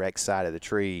the correct side of the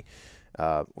tree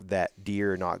that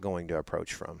deer are not going to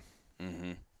approach from.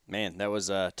 Mm-hmm. Man, that was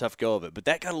a tough go of it, but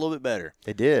that got a little bit better.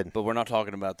 It did. But we're not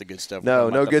talking about the good stuff.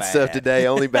 No good stuff today,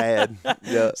 only bad.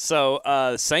 Yeah. So,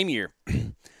 same year.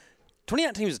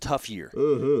 2019 was a tough year.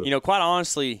 Mm-hmm. Quite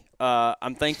honestly,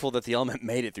 I'm thankful that the element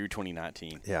made it through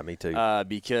 2019. Yeah, me too.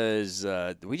 Because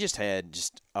we just had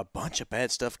a bunch of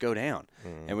bad stuff go down.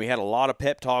 And we had a lot of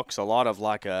pep talks, a lot of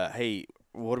hey,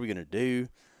 what are we going to do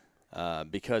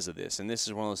because of this? And this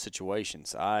is one of those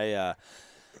situations. I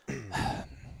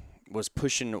was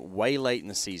pushing way late in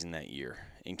the season that year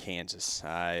in Kansas.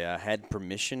 I had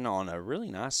permission on a really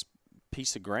nice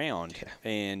piece of ground,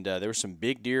 and there were some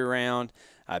big deer around.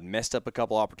 I'd messed up a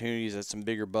couple opportunities at some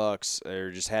bigger bucks,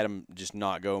 or just had them just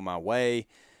not go my way,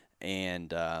 and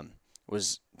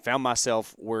found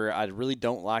myself where I really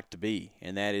don't like to be,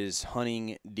 and that is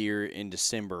hunting deer in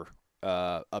December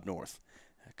up north.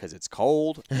 Because it's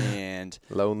cold and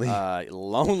lonely.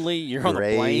 You're on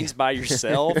the plains by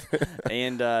yourself,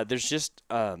 and there's just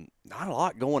not a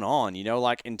lot going on.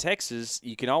 Like in Texas,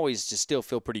 you can always just still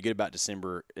feel pretty good about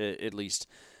December, at least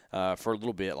for a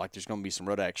little bit. Like there's going to be some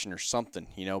road action or something,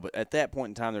 But at that point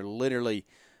in time, there literally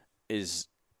is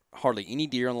hardly any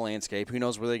deer on the landscape. Who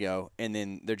knows where they go? And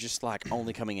then they're just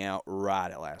only coming out right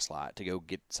at last light to go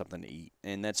get something to eat.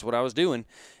 And that's what I was doing.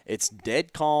 It's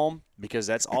dead calm because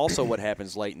that's also what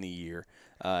happens late in the year.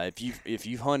 If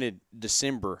you've hunted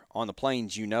December on the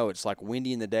plains, it's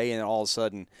windy in the day, and then all of a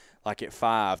sudden, at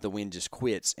 5, the wind just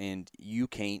quits, and you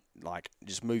can't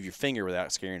just move your finger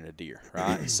without scaring a deer,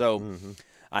 right? So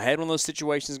I had one of those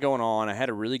situations going on. I had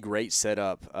a really great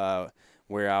setup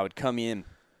where I would come in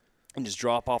and just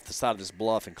drop off the side of this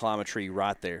bluff and climb a tree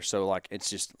right there. So it's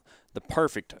just the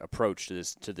perfect approach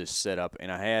to this setup.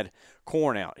 And I had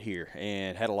corn out here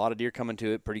and had a lot of deer coming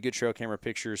to it. Pretty good trail camera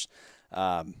pictures.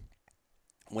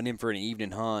 Went in for an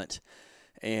evening hunt,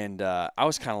 and I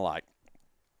was kind of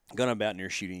gonna about near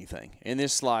shoot anything. And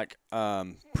this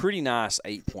pretty nice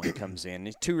 8-point comes in.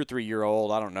 It's 2 or 3 year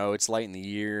old. I don't know. It's late in the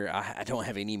year. I don't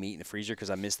have any meat in the freezer because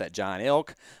I missed that giant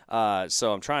elk.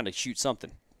 So I'm trying to shoot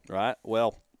something. Right.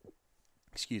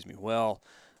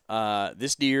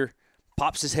 This deer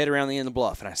pops his head around the end of the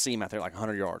bluff, and I see him out there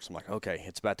 100 yards. I'm like, okay,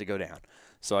 it's about to go down.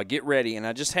 So I get ready, and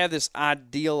I just have this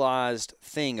idealized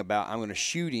thing about I'm going to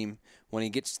shoot him when he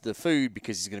gets to the food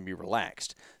because he's going to be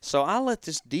relaxed. So I let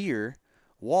this deer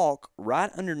walk right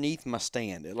underneath my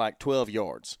stand at 12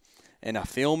 yards. And I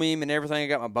film him and everything. I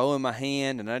got my bow in my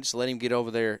hand, and I just let him get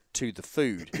over there to the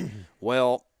food.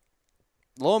 Well,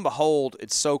 lo and behold,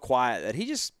 it's so quiet that he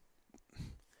just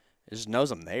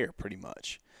knows I'm there pretty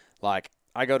much.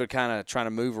 I go to kind of trying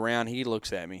to move around. He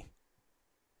looks at me,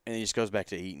 and he just goes back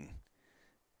to eating.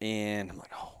 And I'm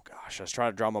like, oh, gosh. I was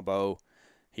trying to draw my bow.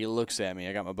 He looks at me.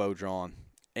 I got my bow drawn.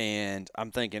 And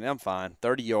I'm thinking, I'm fine.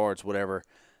 30 yards, whatever.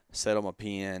 Settle my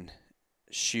pin,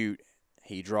 shoot.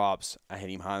 He drops. I hit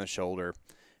him high on the shoulder,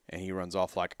 and he runs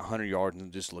off 100 yards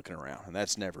and just looking around. And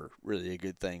that's never really a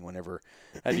good thing whenever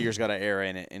that deer's got an arrow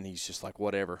in it, and he's just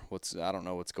whatever. I don't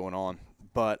know what's going on.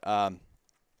 But I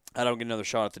don't get another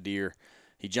shot at the deer.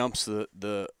 He jumps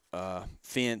the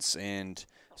fence and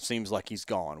seems like he's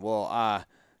gone. Well, I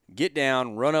get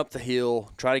down, run up the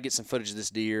hill, try to get some footage of this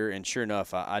deer, and sure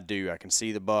enough, I do. I can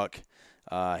see the buck.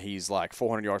 He's like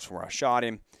 400 yards from where I shot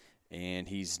him, and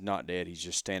he's not dead. He's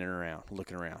just standing around,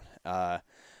 looking around.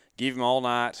 Gave him all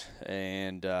night,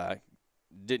 and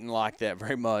didn't like that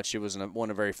very much. It wasn't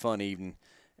a very fun evening,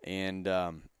 and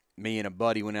me and a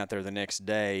buddy went out there the next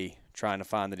day trying to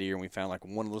find the deer, and we found like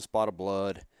one little spot of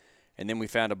blood, and then we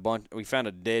found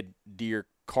a dead deer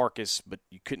carcass, but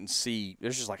you couldn't see.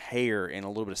 There's just like hair and a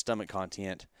little bit of stomach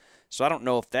content. So I don't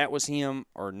know if that was him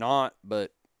or not,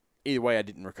 but either way, I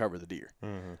didn't recover the deer.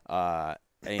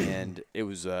 And it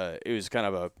was kind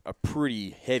of a pretty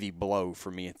heavy blow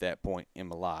for me at that point in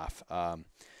my life.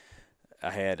 I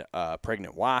had a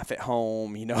pregnant wife at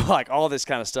home, like all this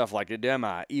kind of stuff. Like, am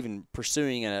I even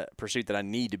pursuing a pursuit that I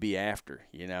need to be after,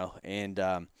 And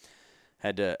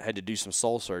had to do some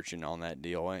soul searching on that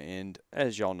deal. And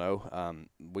as y'all know,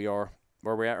 we are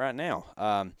where we're at right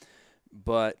now.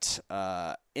 But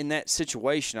in that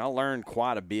situation, I learned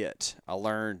quite a bit. I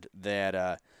learned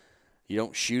that you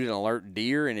don't shoot an alert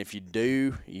deer, and if you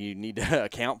do, you need to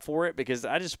account for it, because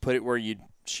I just put it where you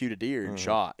shoot a deer and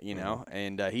shot,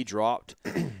 and he dropped,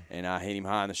 and I hit him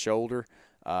high in the shoulder.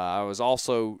 I was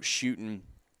also shooting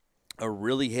a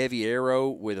really heavy arrow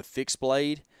with a fixed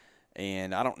blade,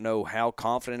 and I don't know how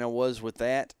confident I was with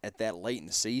that at that late in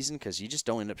the season, because you just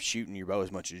don't end up shooting your bow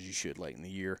as much as you should late in the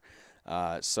year.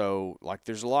 So,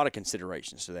 there's a lot of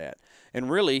considerations to that. And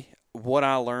really, what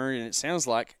I learned, and it sounds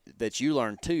like that you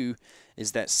learned too,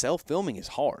 is that self-filming is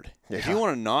hard. Yeah. If you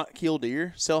want to not kill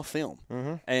deer, self-film.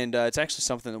 And it's actually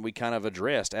something that we kind of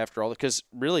addressed after all, because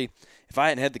really, if I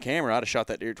hadn't had the camera, I'd have shot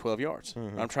that deer at 12 yards.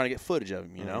 I'm trying to get footage of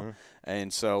him, know?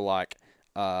 And so,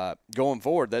 going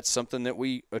forward, that's something that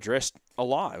we addressed a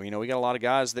lot. We got a lot of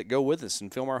guys that go with us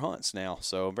and film our hunts now,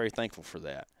 so I'm very thankful for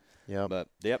that. Yeah. But,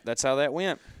 that's how that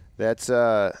went. That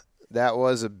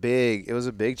was a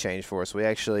big change for us. We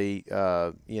actually,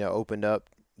 opened up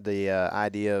the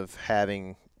idea of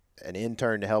having an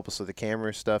intern to help us with the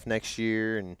camera stuff next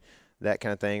year and that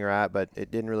kind of thing, right? But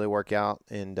it didn't really work out,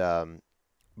 and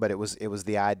but it was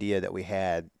the idea that we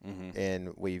had,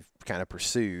 and we've kind of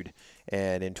pursued.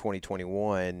 And in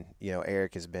 2021,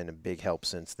 Eric has been a big help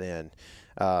since then.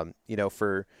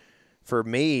 For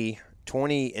me,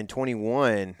 20 and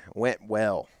 21 went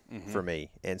well for me,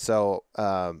 and so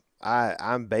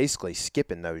I'm basically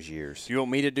skipping those years. Do you want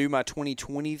me to do my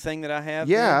 2020 thing that I have?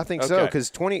 Yeah, then? I think so. Because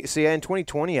in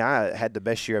 2020, I had the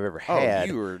best year I've ever had.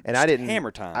 Oh, you were and I didn't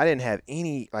hammer time. I didn't have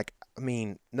any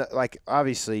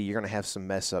obviously you're gonna have some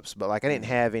mess ups, but I didn't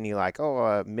have any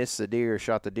I missed the deer,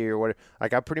 shot the deer, or whatever. I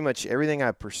pretty much everything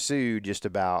I pursued, just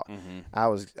about, I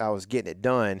was getting it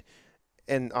done.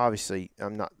 And obviously,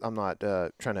 I'm not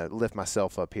trying to lift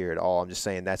myself up here at all. I'm just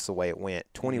saying that's the way it went.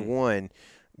 21.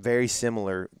 Very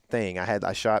similar thing.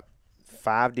 I shot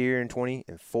 5 deer in 20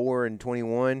 and 4 in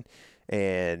 21,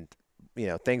 and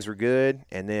things were good.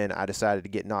 And then I decided to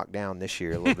get knocked down this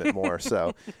year a little bit more.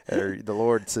 So the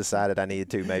Lord decided I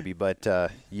needed to, maybe. But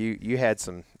you have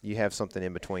something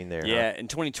in between there. Yeah, huh? In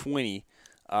 2020,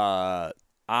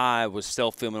 I was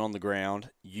self-filming on the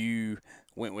ground. You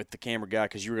went with the camera guy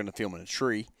because you were going to film in a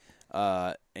tree,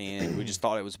 and we just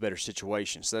thought it was a better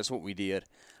situation. So that's what we did.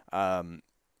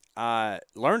 I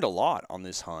learned a lot on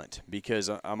this hunt because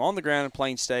I'm on the ground in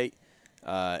Plain State.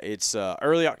 It's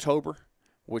early October,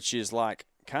 which is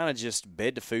kind of just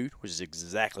bed to food, which is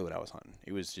exactly what I was hunting.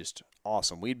 It was just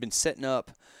awesome. We'd been setting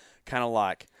up kind of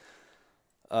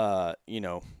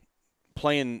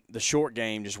playing the short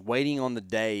game, just waiting on the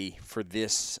day for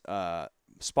this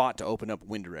spot to open up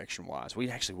wind direction-wise. We'd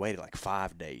actually waited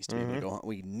 5 days to be able to go hunt.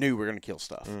 We knew we were going to kill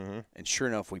stuff. And sure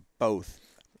enough, we both –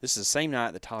 this is the same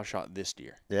night that Tyler shot this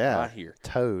deer. Yeah. Right here.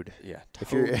 Toad. Yeah.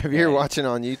 Toad. If you're watching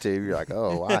on YouTube, you're like,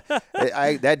 oh, wow.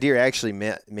 That deer actually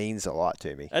means a lot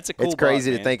to me. That's a cool buck, It's crazy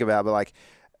man. to think about, but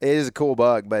it is a cool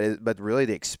buck, but really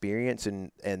the experience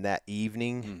and that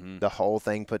evening, the whole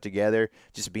thing put together,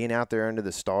 just being out there under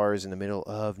the stars in the middle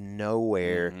of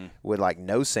nowhere with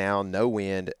no sound, no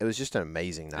wind. It was just an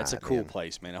amazing night. That's a cool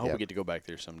place, man. I hope we get to go back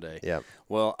there someday. Yep.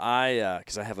 Well,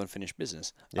 because I have unfinished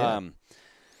business. Yeah.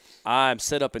 I'm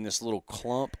set up in this little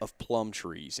clump of plum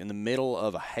trees in the middle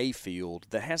of a hayfield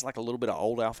that has a little bit of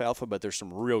old alfalfa, but there's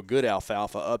some real good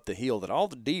alfalfa up the hill that all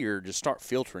the deer just start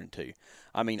filtering to.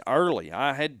 I mean, early.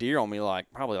 I had deer on me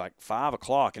probably 5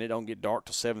 o'clock, and it don't get dark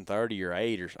till 7:30 or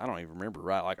 8, or I don't even remember,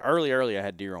 right? Early I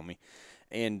had deer on me.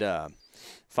 And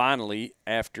finally,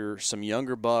 after some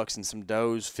younger bucks and some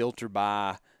does filter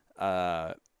by,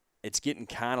 it's getting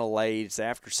kind of late. It's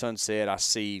after sunset. I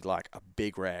see a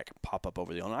big rack pop up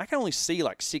over the hill. And I can only see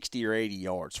 60 or 80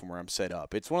 yards from where I'm set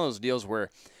up. It's one of those deals where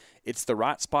it's the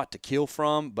right spot to kill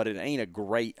from, but it ain't a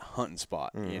great hunting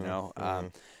spot, you know.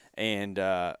 And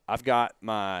I've got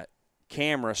my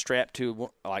camera strapped to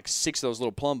like 6 of those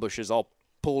little plum bushes all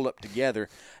pulled up together,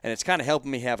 and it's kind of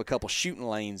helping me have a couple shooting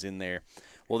lanes in there.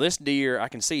 Well, this deer, I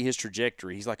can see his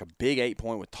trajectory. He's like a big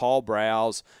 8-point with tall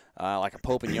brows, like a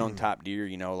Pope and Young type deer,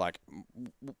 you know, like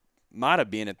might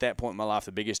have been at that point in my life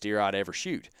the biggest deer I'd ever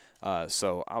shoot.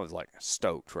 So I was like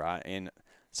stoked, right? And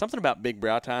something about big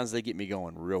brow tines, they get me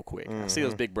going real quick. I see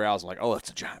those big brows, I'm like, oh, that's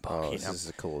a giant buck. Oh, this is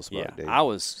the coolest buck, dude. I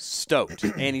was stoked.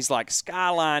 And he's like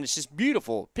skyline. It's just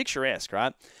beautiful, picturesque,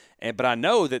 right? But I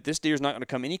know that this deer's not going to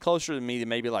come any closer to me than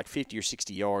maybe like 50 or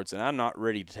 60 yards, and I'm not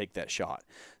ready to take that shot.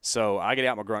 So I get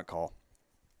out my grunt call.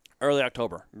 Early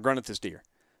October, grunt at this deer.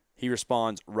 He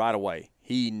responds right away.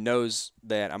 He knows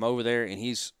that I'm over there, and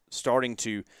he's starting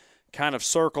to kind of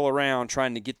circle around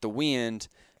trying to get the wind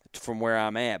from where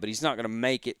I'm at, but he's not going to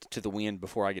make it to the wind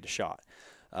before I get a shot.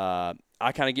 I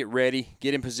kind of get ready,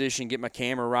 get in position, get my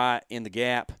camera right in the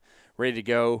gap, ready to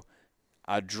go.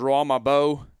 I draw my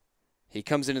bow. He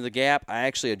comes into the gap. I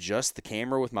actually adjust the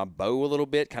camera with my bow a little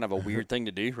bit, kind of a weird thing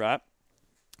to do, right?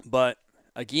 But,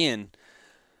 again,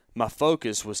 my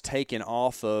focus was taken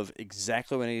off of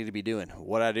exactly what I needed to be doing.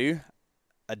 What I do,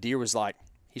 a deer was like,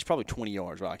 he's probably 20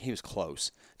 yards, right? Like he was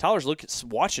close. Tyler's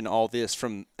watching all this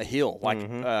from a hill, like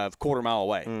a quarter mile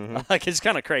away. Like it's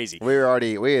kind of crazy. We had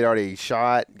already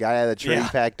shot, got out of the tree,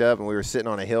 packed up, and we were sitting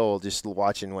on a hill just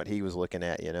watching what he was looking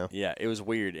at, you know? Yeah, it was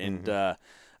weird. And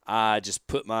I just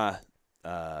put my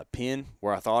pin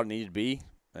where I thought it needed to be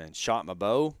and shot my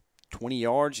bow 20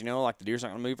 yards, you know, like the deer's not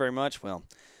going to move very much. Well,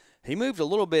 he moved a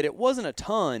little bit. It wasn't a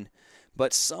ton,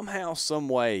 but somehow, some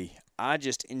way, I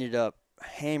just ended up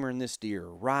hammering this deer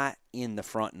right in the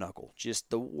front knuckle, just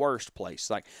the worst place.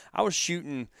 Like I was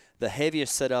shooting the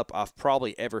heaviest setup I've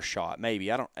probably ever shot. Maybe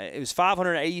it was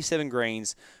 587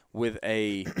 grains with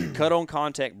a cut on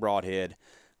contact broadhead,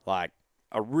 like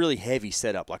a really heavy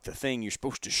setup, like the thing you're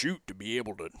supposed to shoot to be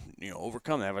able to, you know,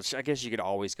 overcome that. But I guess you could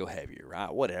always go heavier,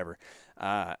 right? Whatever.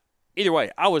 Either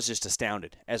way, I was just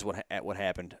astounded at what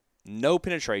happened. No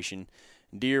penetration.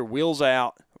 Deer wheels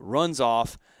out, runs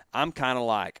off. I'm kind of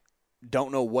like,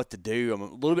 don't know what to do. I'm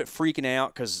a little bit freaking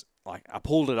out because, like, I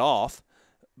pulled it off,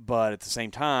 but at the same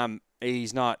time,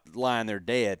 he's not lying there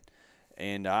dead.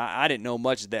 And I didn't know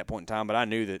much at that point in time, but I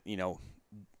knew that, you know,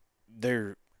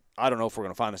 I don't know if we're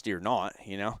going to find this deer or not,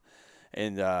 you know.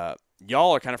 And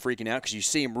y'all are kind of freaking out because you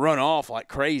see him run off like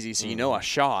crazy, so you know I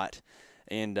shot.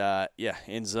 And,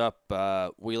 ends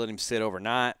up we let him sit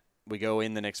overnight. We go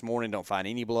in the next morning, don't find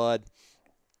any blood,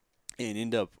 and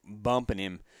end up bumping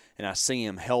him. And I see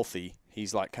him healthy.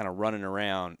 He's like kind of running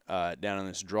around down in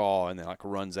this draw, and then like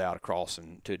runs out across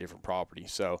into a different property.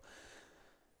 So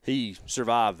he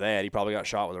survived that. He probably got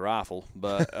shot with a rifle,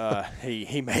 but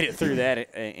he made it through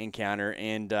that encounter.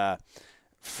 And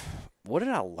what did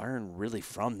I learn really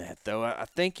from that, though? I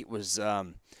think it was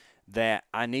that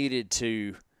I needed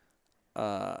to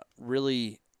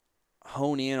really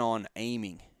hone in on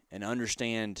aiming and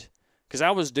understand, because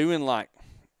I was doing like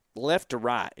left to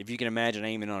right, if you can imagine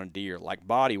aiming on a deer, like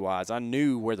body-wise. I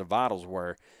knew where the vitals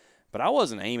were, but I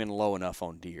wasn't aiming low enough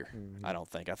on deer, I don't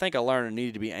think. I think I learned I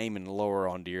needed to be aiming lower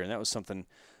on deer, and that was something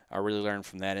I really learned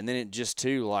from that. And then it just,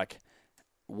 too, like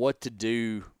what to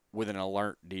do with an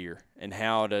alert deer and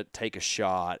how to take a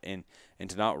shot and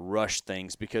to not rush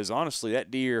things, because, honestly,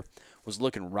 that deer was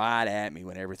looking right at me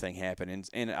when everything happened.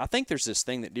 And I think there's this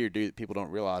thing that deer do that people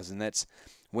don't realize, and that's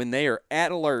when they are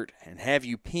at alert and have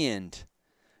you pinned,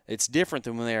 it's different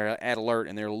than when they're at alert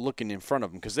and they're looking in front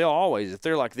of them, because they'll always, if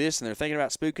they're like this and they're thinking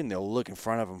about spooking, they'll look in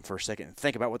front of them for a second and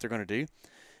think about what they're going to do.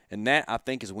 And that, I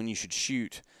think, is when you should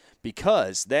shoot,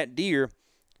 because that deer,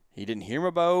 he didn't hear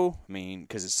my bow, I mean,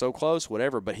 because it's so close,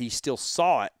 whatever, but he still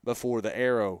saw it before the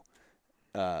arrow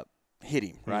hit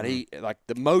him, right? He, like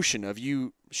the motion of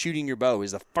you shooting your bow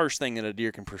is the first thing that a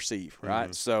deer can perceive,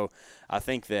 right? So I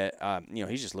think that, you know,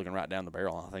 he's just looking right down the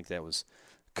barrel. I think that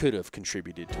could have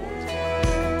contributed towards it.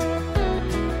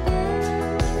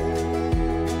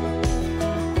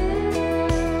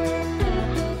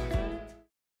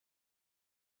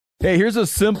 Hey, here's a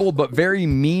simple but very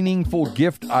meaningful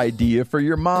gift idea for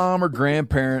your mom or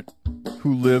grandparent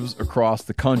who lives across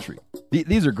the country.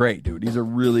 These are great, dude. These are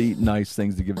really nice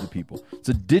things to give to people. It's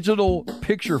a digital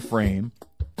picture frame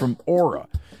from Aura.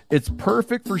 It's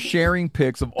perfect for sharing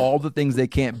pics of all the things they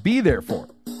can't be there for,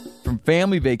 from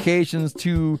family vacations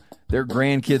to their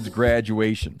grandkids'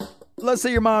 graduation. Let's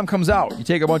say your mom comes out. You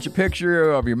take a bunch of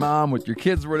pictures of your mom with your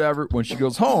kids or whatever. When she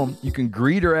goes home, you can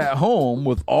greet her at home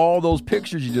with all those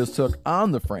pictures you just took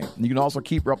on the frame. And you can also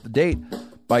keep her up to date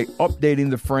by updating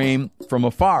the frame from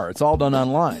afar. It's all done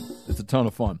online. It's a ton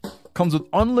of fun. Comes with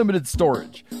unlimited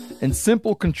storage and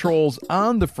simple controls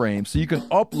on the frame so you can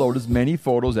upload as many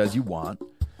photos as you want,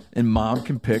 and mom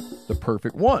can pick the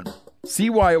perfect one. See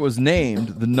why it was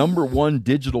named the #1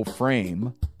 digital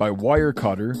frame by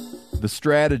Wirecutter, The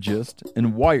Strategist,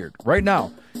 and Wired. Right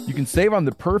now, you can save on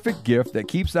the perfect gift that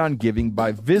keeps on giving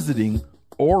by visiting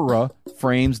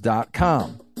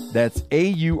auraframes.com. That's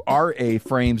AURA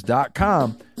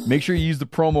frames.com. Make sure you use the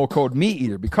promo code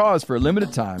MeatEater because for a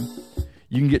limited time,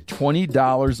 you can get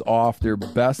 $20 off their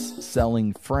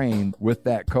best-selling frame with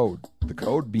that code. The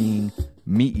code being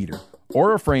MeatEater.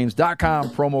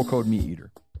 auraframes.com, promo code MeatEater.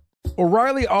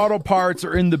 O'Reilly Auto Parts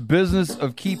are in the business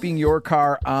of keeping your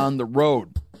car on the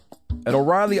road. At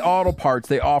O'Reilly Auto Parts,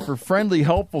 they offer friendly,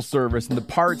 helpful service and the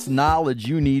parts knowledge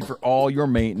you need for all your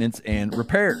maintenance and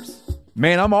repairs.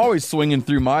 Man, I'm always swinging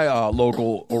through my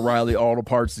local O'Reilly Auto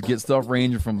Parts to get stuff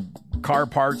ranging from car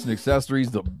parts and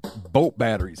accessories to boat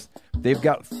batteries. They've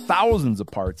got thousands of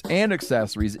parts and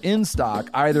accessories in stock,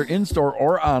 either in-store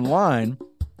or online,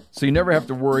 so you never have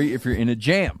to worry if you're in a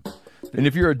jam. And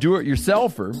if you're a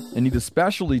do-it-yourselfer and need a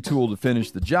specialty tool to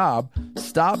finish the job,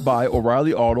 stop by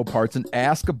O'Reilly Auto Parts and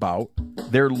ask about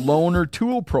their loaner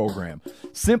tool program.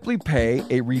 Simply pay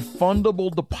a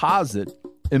refundable deposit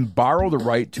and borrow the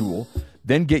right tool,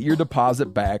 then get your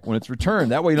deposit back when it's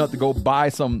returned. That way you don't have to go buy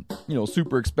some,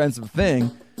 super expensive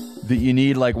thing that you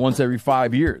need like once every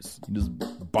 5 years. You just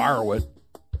borrow it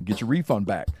and get your refund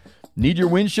back. Need your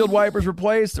windshield wipers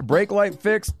replaced, a brake light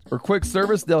fixed, or quick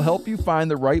service? They'll help you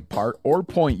find the right part or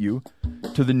point you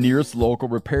to the nearest local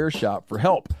repair shop for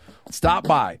help. Stop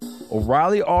by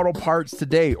O'Reilly Auto Parts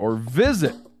today or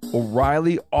visit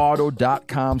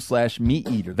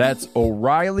O'ReillyAuto.com/MeatEater. That's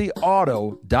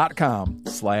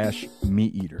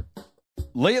O'ReillyAuto.com/MeatEater.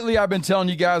 Lately, I've been telling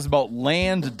you guys about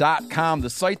Land.com, the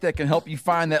site that can help you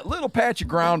find that little patch of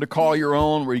ground to call your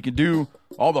own where you can do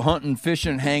all the hunting,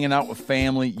 fishing, and hanging out with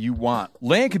family you want.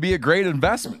 Land can be a great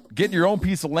investment. Getting your own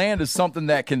piece of land is something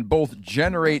that can both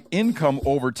generate income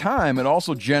over time and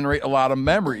also generate a lot of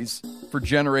memories for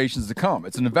generations to come.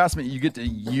 It's an investment you get to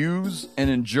use and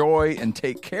enjoy and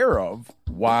take care of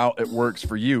while it works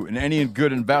for you. And any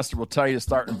good investor will tell you to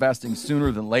start investing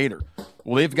sooner than later.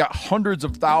 Well, they've got hundreds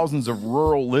of thousands of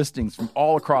rural listings from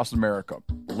all across America.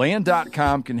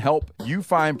 Land.com can help you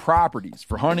find properties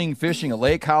for hunting, fishing, a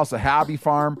lake house, a hobby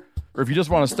farm, or if you just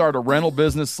want to start a rental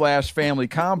business / family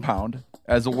compound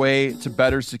as a way to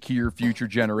better secure future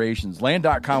generations.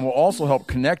 Land.com will also help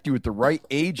connect you with the right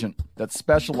agent that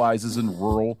specializes in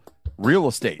rural real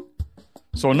estate.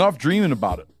 So enough dreaming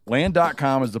about it.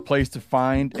 Land.com is the place to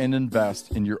find and invest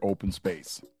in your open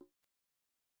space.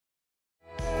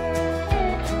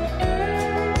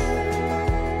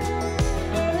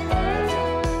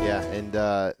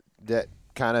 That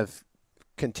kind of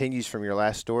continues from your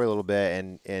last story a little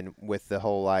bit, and with the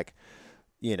whole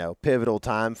pivotal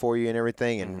time for you and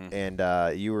everything, and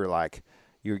you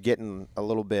were getting a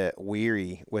little bit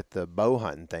weary with the bow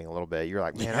hunting thing a little bit. You're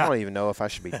like, man, I don't even know if I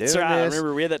should be doing this. I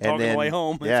remember we had that talk on the way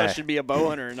home if I should be a bow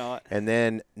hunter or not. And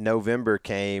then November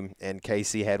came, and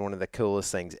Casey had one of the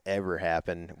coolest things ever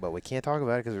happen, but we can't talk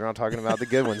about it because we're not talking about the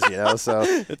good ones, So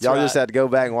y'all just had to go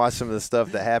back and watch some of the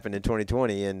stuff that happened in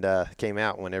 2020 and came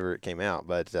out whenever it came out.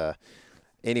 But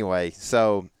anyway,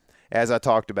 so as I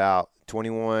talked about, 20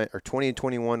 and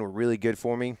 21 were really good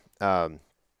for me.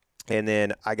 And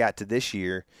then I got to this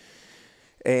year,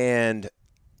 and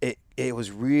it was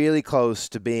really close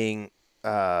to being,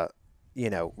 right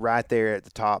there at the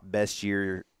top, best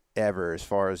year ever as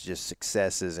far as just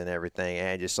successes and everything,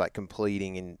 and just like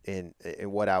completing in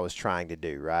what I was trying to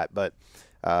do, right? But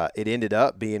it ended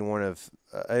up being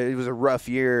it was a rough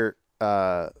year,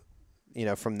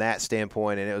 from that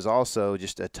standpoint, and it was also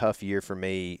just a tough year for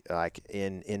me, like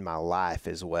in my life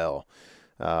as well.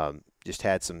 Just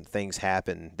had some things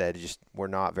happen that just were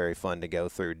not very fun to go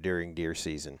through during deer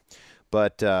season.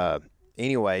 But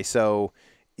anyway, so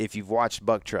if you've watched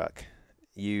Buck Truck,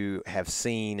 you've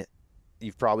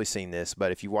probably seen this,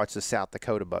 but if you watch the South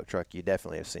Dakota Buck Truck, you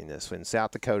definitely have seen this. In South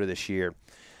Dakota this year,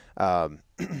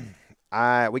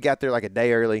 we got there like a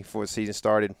day early before the season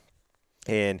started.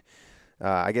 And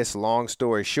I guess long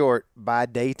story short, by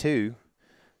day 2,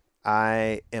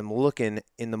 I am looking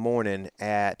in the morning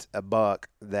at a buck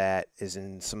that is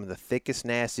in some of the thickest,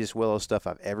 nastiest willow stuff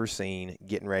I've ever seen,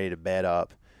 getting ready to bed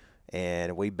up.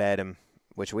 And we bet him,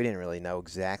 which we didn't really know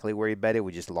exactly where he bedded.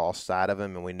 We just lost sight of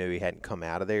him, and we knew he hadn't come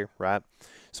out of there, right?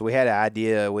 So we had an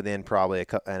idea within probably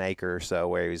an acre or so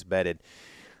where he was bedded.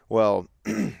 Well,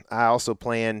 I also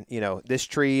plan, this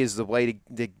tree is the way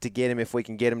to get him if we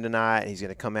can get him tonight. He's going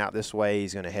to come out this way.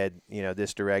 He's going to head,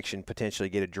 this direction, potentially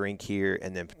get a drink here,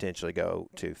 and then potentially go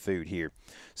to food here.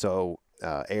 So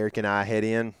Eric and I head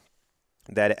in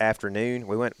that afternoon.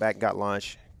 We went back and got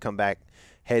lunch, come back,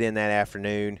 head in that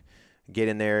afternoon, get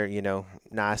in there,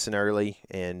 nice and early,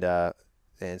 and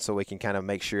so we can kind of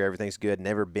make sure everything's good.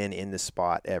 Never been in this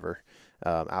spot ever.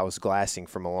 I was glassing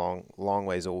from a long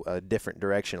ways, a different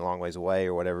direction, a long ways away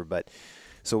or whatever. But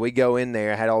so we go in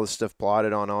there. I had all this stuff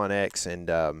plotted on OnX,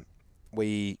 and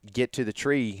we get to the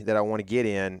tree that I want to get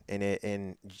in,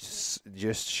 and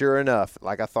just sure enough,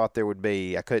 like I thought there would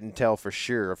be. I couldn't tell for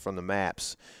sure from the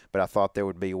maps, but I thought there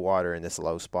would be water in this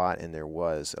low spot, and there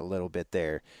was a little bit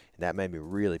there. And that made me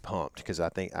really pumped because I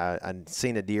think I'd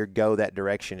seen a deer go that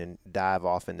direction and dive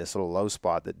off in this little low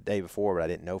spot the day before, but I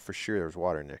didn't know for sure there was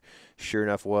water in there. Sure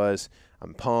enough was.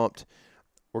 I'm pumped.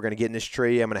 We're going to get in this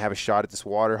tree. I'm going to have a shot at this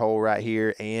water hole right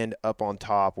here and up on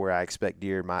top where I expect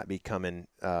deer might be coming.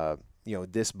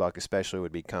 This buck especially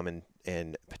would be coming,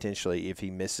 and potentially if he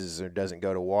misses or doesn't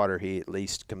go to water, he at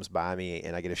least comes by me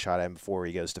and I get a shot at him before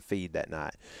he goes to feed that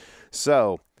night.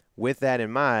 So with that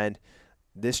in mind,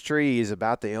 this tree is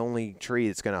about the only tree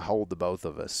that's going to hold the both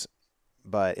of us,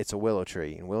 but it's a willow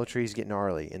tree, and willow trees get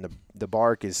gnarly, and the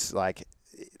bark is like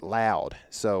loud.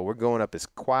 So we're going up as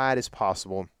quiet as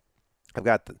possible. I've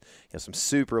got some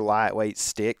super lightweight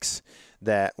sticks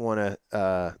that want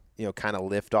to kind of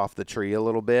lift off the tree a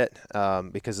little bit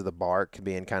because of the bark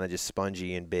being kind of just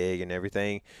spongy and big and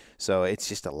everything. So it's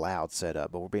just a loud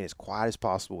setup, but we're being as quiet as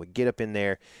possible. We get up in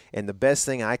there, and the best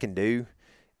thing I can do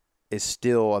is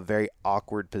still a very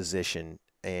awkward position,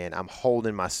 and I'm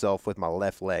holding myself with my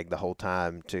left leg the whole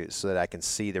time so that I can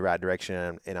see the right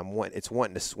direction, and it's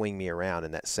wanting to swing me around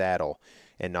in that saddle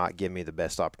and not give me the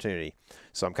best opportunity.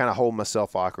 So I'm kind of holding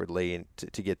myself awkwardly and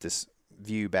to get this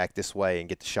view back this way and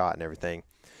get the shot and everything.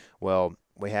 Well,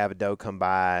 we have a doe come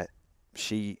by.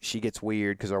 She gets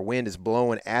weird because our wind is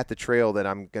blowing at the trail that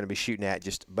I'm going to be shooting at,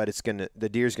 but the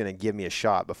deer's going to give me a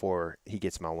shot before he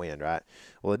gets my wind, right?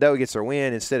 Well, the doe gets her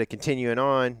wind. Instead of continuing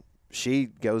on, she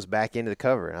goes back into the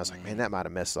cover. And I was like, man, that might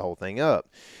have messed the whole thing up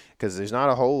because there's not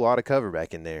a whole lot of cover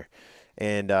back in there.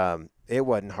 And it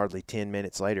wasn't hardly 10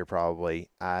 minutes later probably.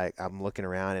 I'm looking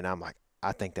around, and I'm like,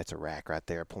 I think that's a rack right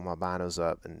there. I pull my binos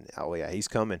up, and oh, yeah, he's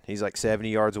coming. He's like 70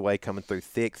 yards away, coming through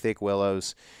thick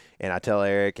willows. And I tell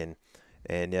Eric, and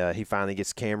he finally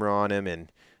gets the camera on him,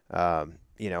 and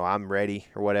I'm ready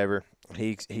or whatever.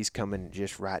 He's coming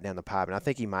just right down the pipe, and I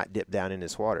think he might dip down in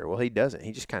this water. Well, he doesn't.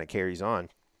 He just kind of carries on.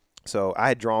 So I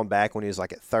had drawn back when he was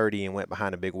like at 30 and went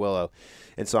behind a big willow,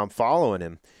 and so I'm following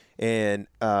him, and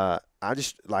I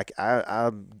just like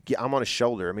I'm on his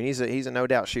shoulder. I mean, he's a no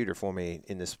doubt shooter for me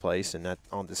in this place, and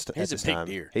he's a big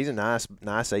deer. He's a nice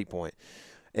 8-point,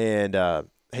 and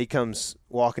he comes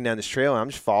walking down this trail, and I'm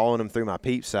just following him through my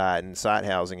peep sight and sight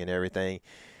housing and everything.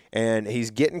 And he's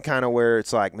getting kind of where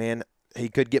it's like, man, he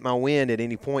could get my wind at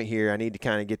any point here. I need to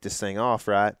kind of get this thing off,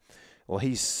 right? Well,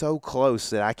 he's so close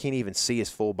that I can't even see his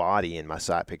full body in my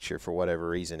sight picture for whatever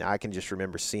reason. I can just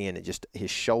remember seeing it just his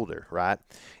shoulder, right?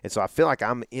 And so I feel like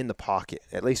I'm in the pocket.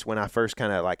 At least when I first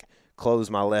kind of like close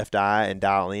my left eye and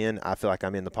dial in, I feel like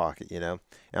I'm in the pocket, And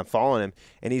I'm following him,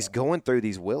 and he's going through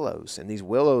these willows, and these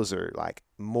willows are like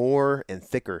more and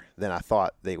thicker than I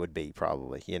thought they would be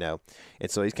probably, And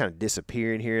so he's kind of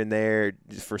disappearing here and there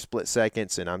just for split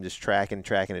seconds, and I'm just tracking.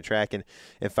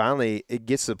 And finally it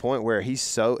gets to the point where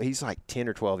he's like 10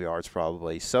 or 12 yards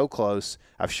probably, so close.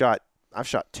 I've shot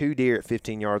 2 deer at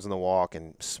 15 yards on the walk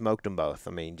and smoked them both.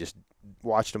 I mean, just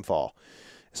watched them fall.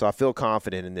 So I feel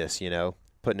confident in this,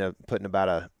 putting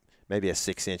about maybe a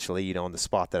 6-inch lead on the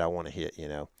spot that I want to hit,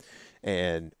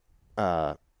 And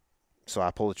so I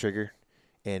pull the trigger,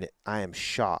 and I am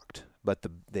shocked, but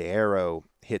the arrow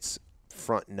hits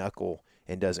front knuckle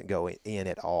and doesn't go in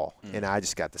at all. And I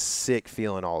just got the sick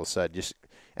feeling all of a sudden, just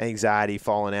anxiety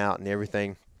falling out and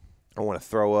everything. I want to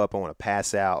throw up. I want to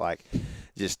pass out.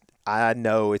 I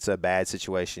know it's a bad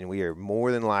situation. We are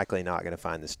more than likely not going to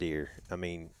find this deer. I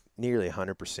mean, nearly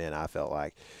 100%, I felt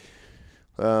like.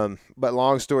 But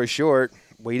long story short,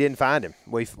 we didn't find him.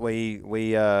 We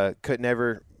could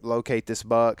never locate this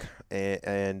buck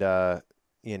and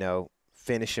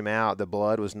finish him out. The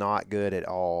blood was not good at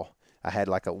all. I had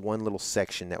like one little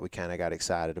section that we kind of got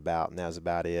excited about, and that was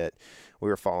about it. We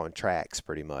were following tracks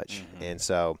pretty much. Mm-hmm. And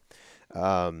so,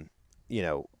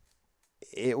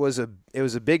 it was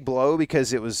a big blow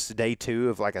because it was day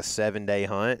 2 of like a 7-day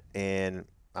hunt, and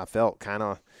I felt kind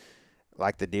of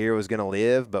like the deer was going to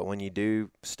live. But when you do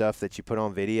stuff that you put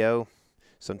on video,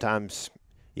 sometimes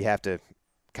you have to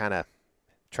kind of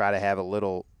try to have a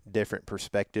little different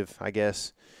perspective, I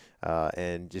guess,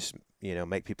 and just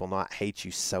make people not hate you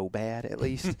so bad at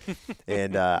least.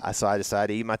 And so I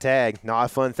decided to eat my tag. Not a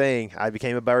fun thing. I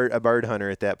became a bird hunter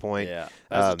at that point. Yeah,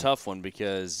 that's a tough one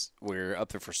because we're up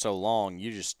there for so long.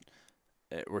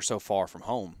 We're so far from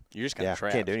home. You're just kind of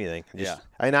trapped. Can't do anything.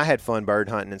 And I had fun bird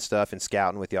hunting and stuff and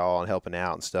scouting with y'all and helping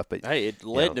out and stuff. But hey, it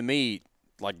led to me.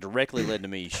 Like directly led to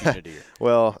me shooting a deer.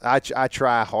 Well, I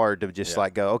try hard to just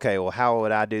go, okay, well, how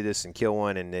would I do this and kill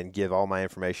one and then give all my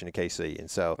information to KC? And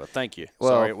so, well, thank you.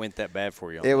 Sorry it went that bad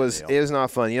for you. It was not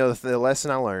fun. The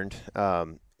lesson I learned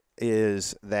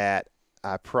is that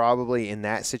I probably in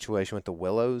that situation with the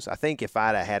willows, I think if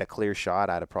I'd have had a clear shot,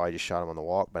 I'd have probably just shot him on the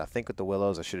walk. But I think with the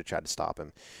willows, I should have tried to stop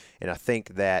him. And I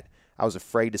think that I was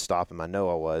afraid to stop him. I know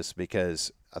I was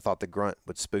because I thought the grunt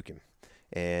would spook him.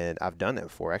 And I've done that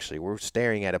before, actually. We're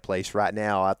staring at a place right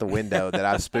now out the window that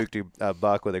I've spooked a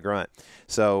buck with a grunt.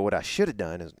 So what I should have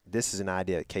done is, this is an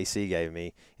idea that KC gave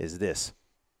me, is this.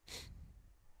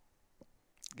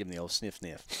 Give him the old sniff.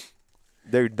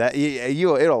 Dude,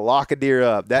 it'll lock a deer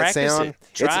up. That Practice sound. It.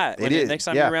 Try it. It is. Next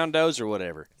time you're around does or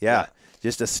whatever. Yeah.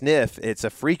 Just a sniff. It's a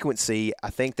frequency, I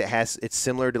think, it's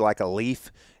similar to like a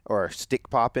leaf or a stick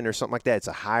popping or something like that. It's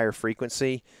a higher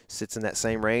frequency, sits in that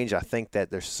same range. I think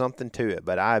that there's something to it,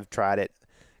 but I've tried it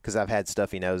because I've had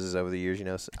stuffy noses over the years.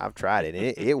 So I've tried it,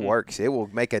 and it works. It will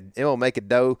make a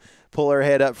doe pull her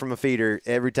head up from a feeder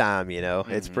every time.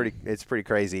 Mm-hmm. It's pretty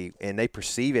crazy, and they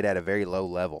perceive it at a very low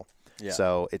level. Yeah.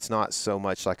 So it's not so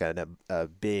much like a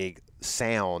big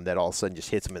sound that all of a sudden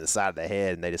just hits them in the side of the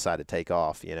head and they decide to take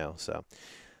off. So.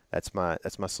 That's my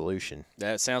solution.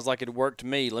 That sounds like it worked to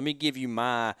me. Let me give you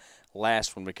my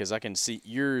last one because I can see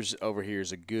yours over here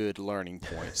is a good learning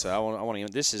point. So I want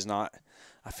to. This is not.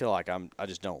 I feel like I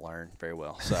just don't learn very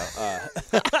well. So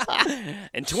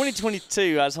in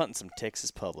 2022, I was hunting some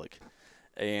Texas public,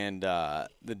 and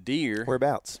the deer.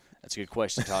 Whereabouts? That's a good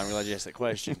question, Tom. I'm glad you asked that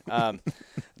question.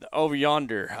 Over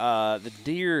yonder, the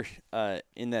deer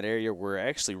in that area were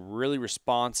actually really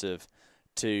responsive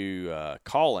to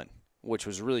calling, which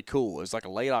was really cool. It was like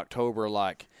a late October,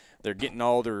 like they're getting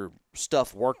all their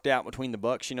stuff worked out between the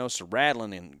bucks, so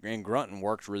rattling and grunting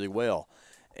worked really well.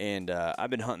 And I've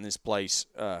been hunting this place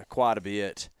quite a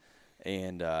bit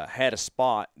and had a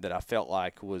spot that I felt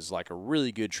like was like a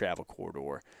really good travel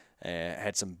corridor.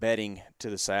 Had some bedding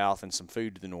to the south and some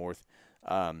food to the north.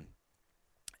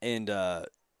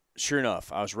 Sure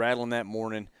enough, I was rattling that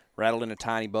morning, rattled in a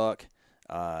tiny buck,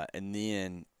 and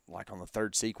then like on the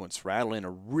third sequence, rattling a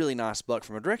really nice buck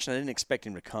from a direction I didn't expect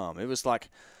him to come. It was like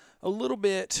a little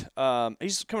bit,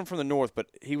 he's coming from the north, but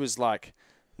he was like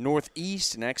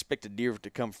northeast, and I expected deer to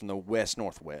come from the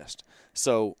west-northwest.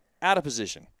 So out of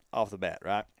position off the bat,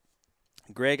 right?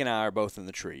 Greg and I are both in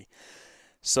the tree.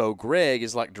 So Greg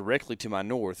is like directly to my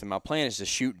north, and my plan is to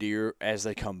shoot deer as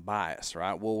they come by us,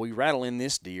 right? Well, we rattle in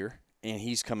this deer, and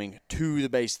he's coming to the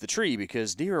base of the tree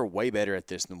because deer are way better at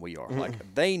this than we are.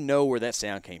 Like, they know where that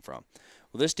sound came from.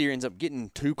 Well, this deer ends up getting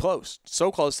too close,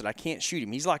 so close that I can't shoot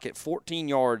him. He's like at 14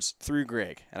 yards through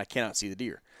Greg, and I cannot see the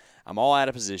deer. I'm all out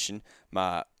of position.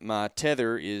 My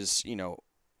tether is,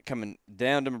 coming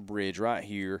down to my bridge right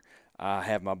here. I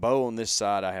have my bow on this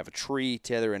side. I have a tree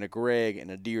tether and a Greg, and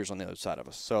a deer's on the other side of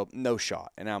us. So no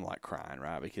shot. And I'm like crying,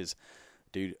 right? Because,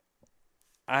 dude,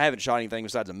 I haven't shot anything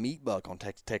besides a meat buck on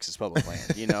Texas public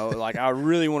land. Like I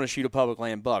really want to shoot a public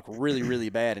land buck really, really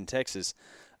bad in Texas.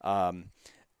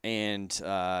 And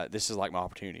this is like my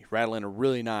opportunity. Rattling a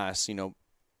really nice,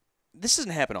 this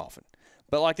doesn't happen often.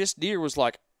 But like this deer was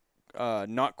like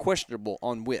not questionable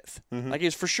on width. Like he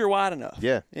was for sure wide enough.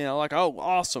 Yeah. Like, oh,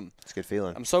 awesome. It's a good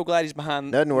feeling. I'm so glad he's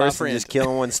behind Nothing worse than just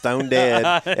killing one stone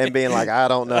dead and being like, I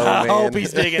don't know, I man. hope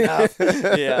he's big enough.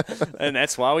 Yeah. And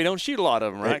that's why we don't shoot a lot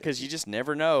of them, right? Because you just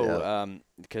never know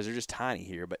because they're just tiny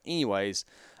here. But anyways,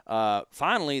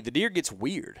 finally the deer gets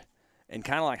weird and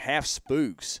kind of like half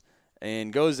spooks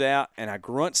and goes out, and I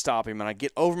grunt stop him, and I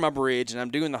get over my bridge, and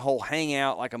I'm doing the whole hang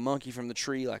out like a monkey from the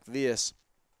tree like this,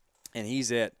 and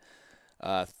he's at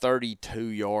 32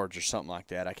 yards or something like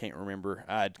that. I can't remember.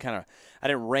 I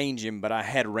didn't range him, but I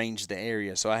had ranged the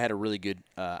area, so I had a really good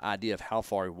idea of how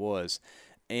far he was.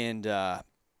 And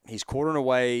he's quartering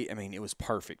away. I mean, it was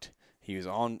perfect. He was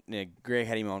on. Greg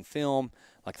had him on film.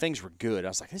 Like things were good. I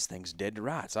was like, this thing's dead to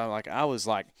rights. I was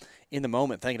like in the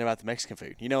moment thinking about the Mexican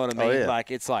food. You know what I mean? Oh, yeah. Like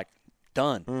it's like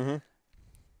done.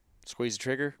 Squeeze the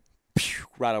trigger,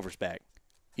 right over his back.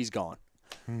 He's gone.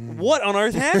 What on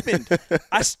earth happened?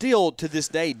 I still, to this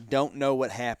day, don't know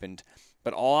what happened.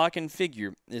 But all I can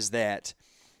figure is that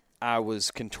I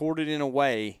was contorted in a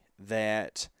way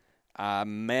that I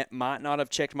might not have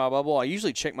checked my bubble. I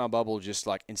usually check my bubble just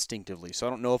like instinctively, so I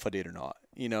don't know if I did or not.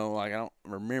 You know, like I don't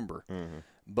remember. Mm-hmm.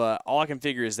 But all I can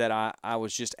figure is that I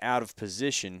was just out of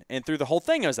position. And through the whole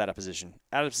thing, I was out of position.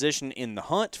 Out of position in the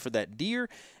hunt for that deer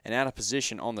and out of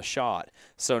position on the shot.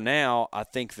 So now I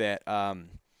think that I'm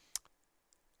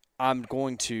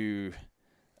going to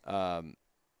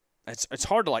it's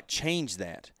hard to, like, change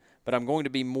that. But I'm going to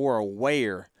be more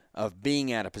aware of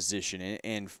being out of position.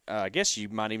 And I guess you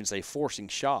might even say forcing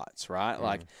shots, right? Mm-hmm.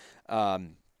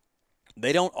 Like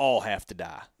they don't all have to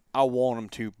die. I want them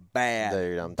to bad,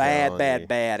 Dude, I'm bad, telling bad, you.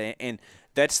 bad, and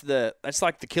that's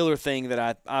like the killer thing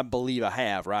that I believe I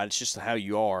have, right? It's just how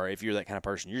you are. If you're that kind of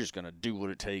person, you're just gonna do what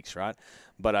it takes, right?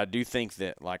 But I do think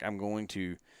that, like, I'm going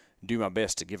to do my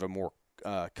best to give a more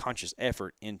conscious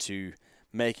effort into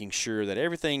making sure that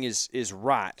everything is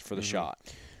right for the shot.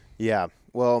 Yeah.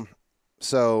 Well,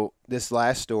 so this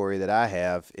last story that I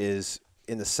have is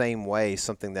in the same way,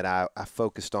 something that I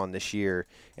focused on this year,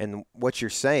 and what you're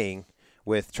saying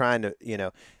with trying to, you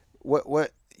know, what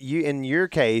you, in your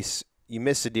case, you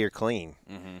miss a deer clean.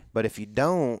 Mm-hmm. But if you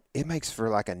don't, it makes for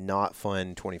like a not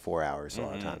fun 24 hours a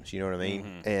lot of Mm-hmm. times. You know what I mean?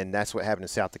 Mm-hmm. And that's what happened in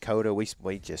South Dakota. We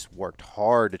just worked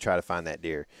hard to try to find that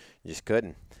deer. You just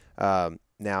couldn't.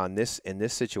 Now in this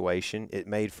situation, it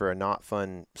made for a not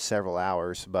fun several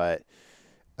hours, but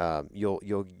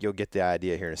you'll get the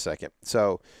idea here in a second.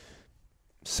 So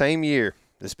same year,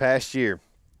 this past year,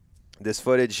 this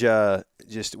footage,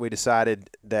 we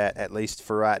decided that, at least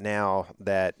for right now,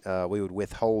 that we would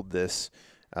withhold this.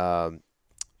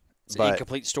 It's an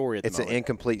incomplete story at the moment. It's an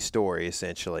incomplete story,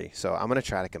 essentially. So I'm going to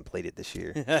try to complete it this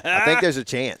year. I think there's a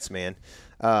chance, man.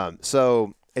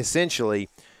 So essentially,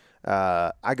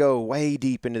 I go way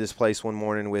deep into this place one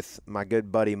morning with my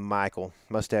good buddy Michael,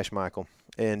 Mustache Michael,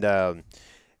 and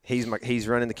he's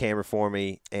running the camera for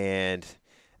me, and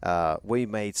we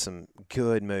made some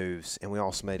good moves, and we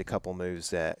also made a couple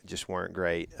moves that just weren't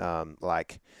great. I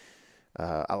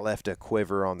left a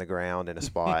quiver on the ground in a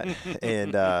spot,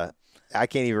 and I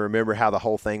can't even remember how the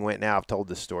whole thing went now. I've told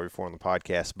this story before on the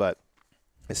podcast, but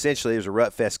essentially there's a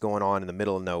rut fest going on in the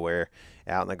middle of nowhere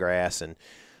out in the grass, and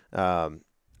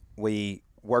we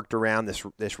worked around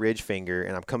this ridge finger,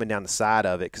 and I'm coming down the side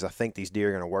of it because I think these deer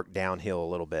are going to work downhill a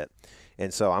little bit.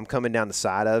 And so I'm coming down the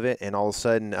side of it, and all of a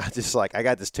sudden, I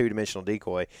got this two-dimensional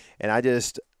decoy, and I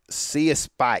just see a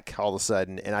spike all of a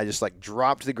sudden, and I just, like,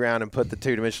 drop to the ground and put the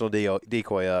two-dimensional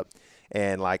decoy up.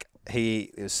 And, like, he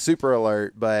is super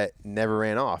alert, but never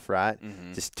ran off, right?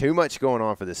 Mm-hmm. Just too much going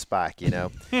on for this spike, you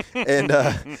know? and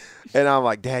I'm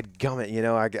like, Dad, gummit, you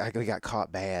know, we got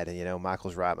caught bad. And, you know,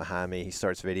 Michael's right behind me. He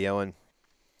starts videoing.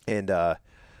 And all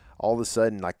of a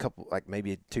sudden,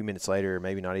 maybe 2 minutes later, or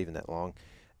maybe not even that long,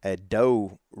 a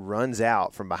doe runs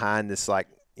out from behind this, like,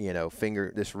 you know,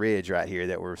 this ridge right here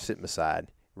that we're sitting beside,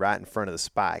 right in front of the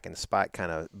spike, and the spike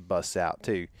kind of busts out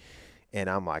too. And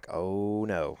I'm like, oh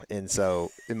no. And so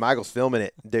Michael's filming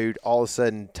it, dude. All of a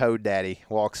sudden, Toad Daddy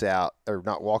walks out, or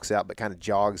not walks out, but kind of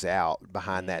jogs out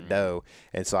behind that doe.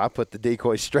 And so I put the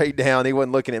decoy straight down. He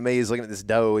wasn't looking at me. He was looking at this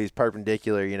doe. He's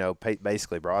perpendicular, you know,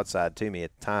 basically broadside to me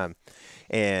at the time.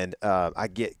 And I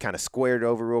get kind of squared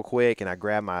over real quick, and I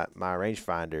grab my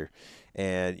rangefinder,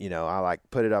 and, you know, I, like,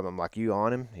 put it up. I'm like, you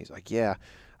on him? He's like, yeah.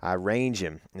 I range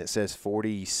him, and it says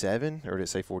 47, or did it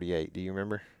say 48? Do you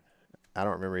remember? I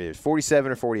don't remember either.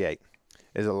 47 or 48.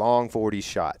 It's a long 40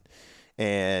 shot.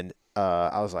 And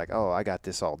I was like, oh, I got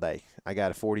this all day. I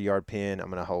got a 40-yard pin. I'm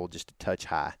going to hold just a touch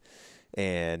high.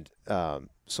 And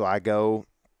so I go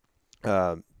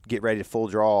get ready to full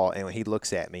draw, and he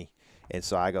looks at me. And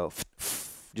so I go,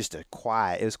 just a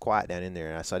quiet, it was quiet down in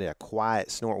there. And so I did a quiet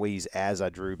snort wheeze as I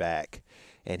drew back.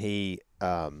 And he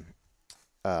didn't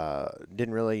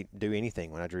really do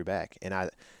anything when I drew back. And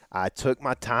I took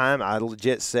my time. I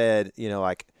legit said, you know,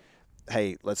 like,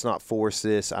 hey, let's not force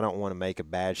this. I don't want to make a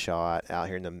bad shot out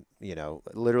here in the, you know,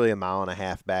 literally a mile and a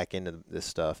half back into this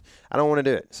stuff. I don't want to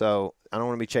do it. So I don't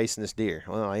want to be chasing this deer.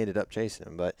 Well, I ended up chasing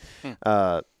him, but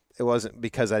it wasn't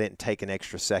because I didn't take an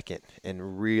extra second,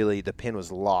 and really the pin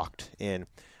was locked, and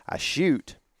I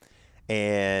shoot,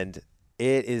 and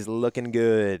it is looking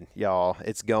good, y'all.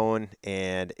 It's going,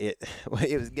 and it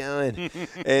was going,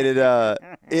 and it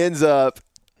ends up,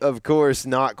 of course,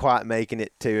 not quite making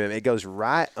it to him. It goes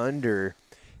right under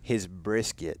his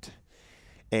brisket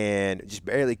and just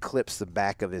barely clips the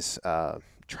back of his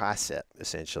tricep,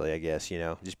 essentially, I guess, you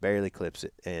know, just barely clips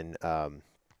it. And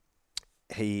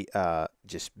he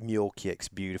just mule kicks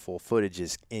beautiful. Footage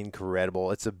is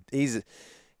incredible.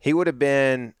 He would have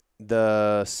been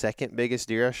the second biggest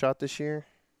deer I shot this year.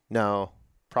 No,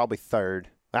 probably third.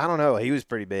 I don't know. He was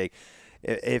pretty big.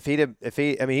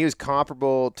 he was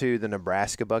comparable to the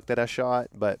Nebraska buck that I shot,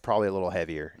 but probably a little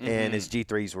heavier. Mm-hmm. And his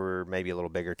G3s were maybe a little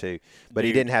bigger too, but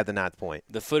he didn't have the 9th point.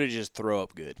 The footage is throw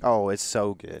up good. Oh, it's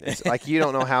so good. It's like, you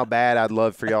don't know how bad I'd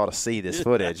love for y'all to see this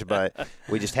footage, but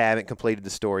we just haven't completed the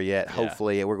story yet. Yeah.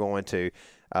 Hopefully we're going to.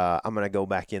 I'm going to go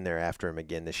back in there after him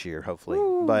again this year, hopefully.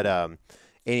 Woo. But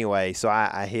anyway, so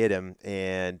I hit him,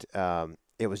 and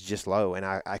it was just low, and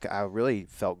I really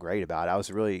felt great about it. I was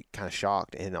really kind of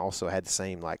shocked, and also had the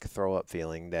same like throw up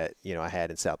feeling that I had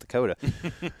in South Dakota.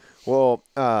 Well,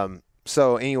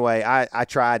 so anyway, I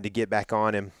tried to get back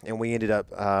on him, and we ended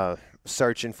up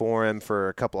searching for him for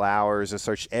a couple hours. I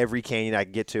searched every canyon I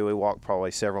could get to. We walked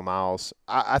probably several miles.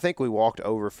 I think we walked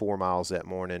over 4 miles that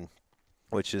morning,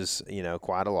 which is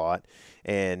quite a lot,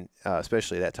 and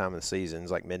especially that time of the season,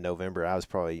 it's like mid-November. I was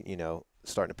probably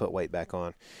starting to put weight back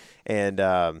on. And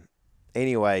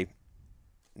anyway,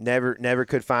 never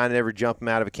could find it, never jump him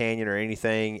out of a canyon or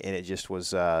anything, and it just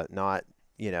was not,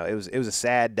 it was a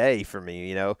sad day for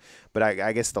me, But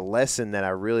I guess the lesson that I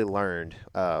really learned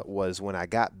was when I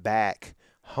got back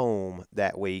home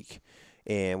that week,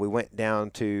 and we went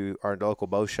down to our local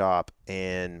bow shop,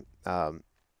 and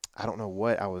I don't know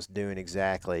what I was doing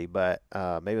exactly, but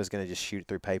maybe I was going to just shoot it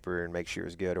through paper and make sure it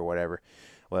was good or whatever.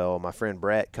 Well, my friend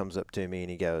Brett comes up to me and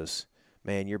he goes,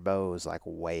 "Man, your bow is like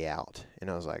way out."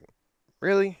 And I was like,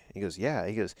 "Really?" He goes, "Yeah."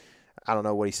 He goes, I don't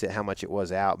know what he said, how much it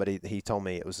was out, but he told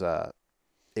me it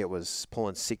was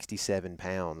pulling 67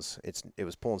 pounds. It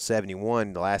was pulling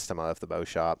 71 the last time I left the bow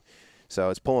shop. So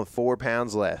it's pulling 4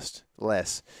 pounds less.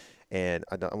 And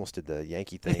I almost did the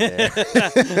Yankee thing there.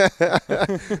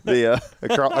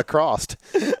 Across.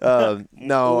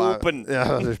 No,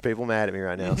 there's people mad at me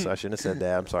right now, so I shouldn't have said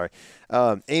that. I'm sorry.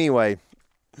 Anyway,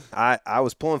 I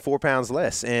was pulling 4 pounds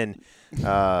less, and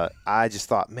I just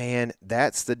thought, man,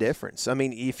 that's the difference. I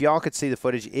mean, if y'all could see the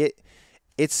footage,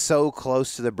 it's so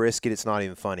close to the brisket, it's not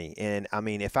even funny. And, I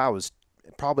mean, if I was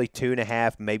probably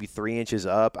 2.5, maybe 3 inches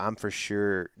up, I'm for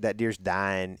sure that deer's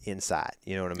dying inside.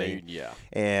 You know what I mean? Dude, yeah.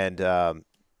 And I'm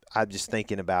just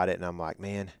thinking about it, and I'm like,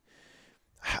 man,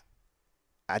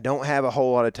 I don't have a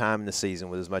whole lot of time in the season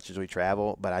with as much as we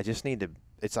travel, but I just need to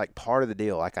 – it's like part of the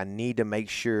deal. Like, I need to make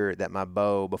sure that my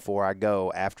bow before I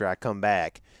go, after I come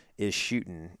back, is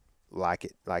shooting like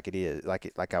it is,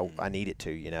 I need it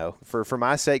to, for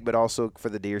my sake, but also for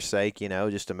the deer's sake,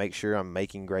 just to make sure I'm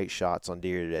making great shots on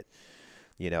deer that –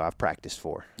 I've practiced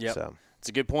for. Yep. So it's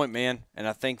a good point, man. And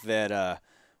I think that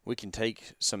we can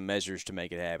take some measures to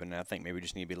make it happen. And I think maybe we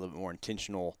just need to be a little bit more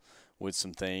intentional with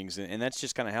some things. And that's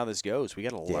just kind of how this goes. We got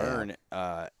to learn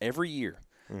every year.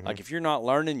 Mm-hmm. Like, if you're not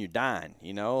learning, you're dying,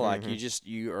 like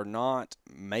you are not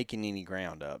making any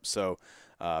ground up. So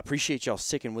appreciate y'all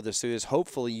sticking with us through this.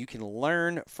 Hopefully you can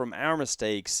learn from our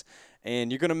mistakes,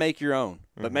 and you're going to make your own.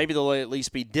 But maybe they'll at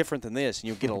least be different than this, and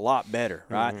you'll get a lot better,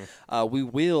 right? We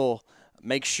will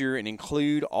make sure and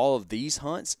include all of these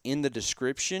hunts in the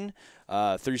description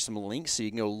through some links, so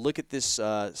you can go look at this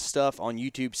stuff on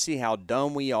YouTube, see how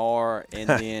dumb we are, and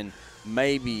then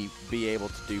maybe be able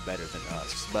to do better than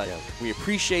us. But we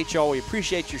appreciate y'all. We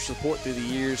appreciate your support through the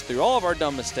years, through all of our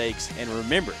dumb mistakes. And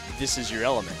remember, this is your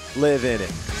element. Live in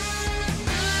it.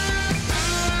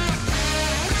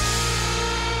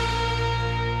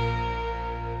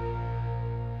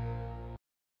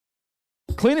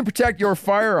 Clean and protect your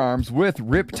firearms with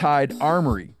Riptide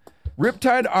Armory.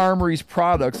 Riptide Armory's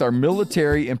products are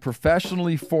military and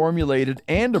professionally formulated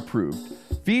and approved,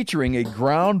 featuring a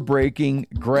groundbreaking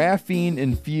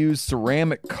graphene-infused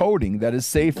ceramic coating that is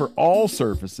safe for all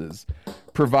surfaces,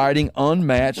 providing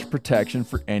unmatched protection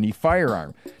for any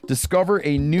firearm. Discover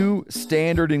a new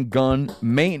standard in gun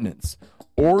maintenance.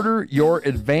 Order your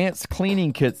advanced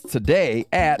cleaning kits today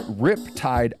at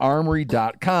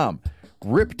riptidearmory.com.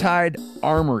 Riptide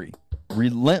Armory,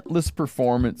 relentless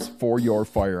performance for your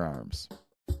firearms.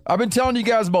 I've been telling you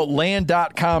guys about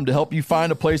land.com to help you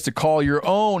find a place to call your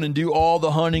own and do all the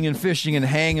hunting and fishing and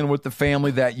hanging with the family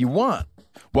that you want.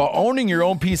 While owning your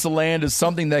own piece of land is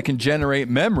something that can generate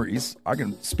memories, I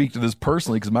can speak to this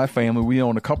personally because my family, we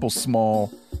own a couple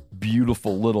small,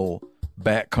 beautiful little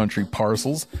backcountry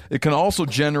parcels. It can also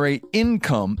generate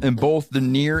income in both the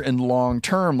near and long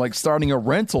term, like starting a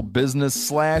rental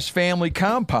business / family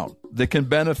compound that can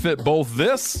benefit both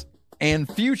this and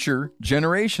future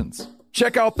generations.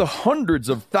 Check out the hundreds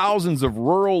of thousands of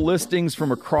rural listings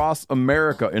from across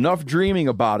America. Enough dreaming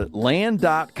about it.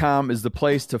 Land.com is the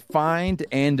place to find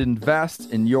and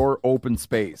invest in your open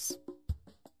space.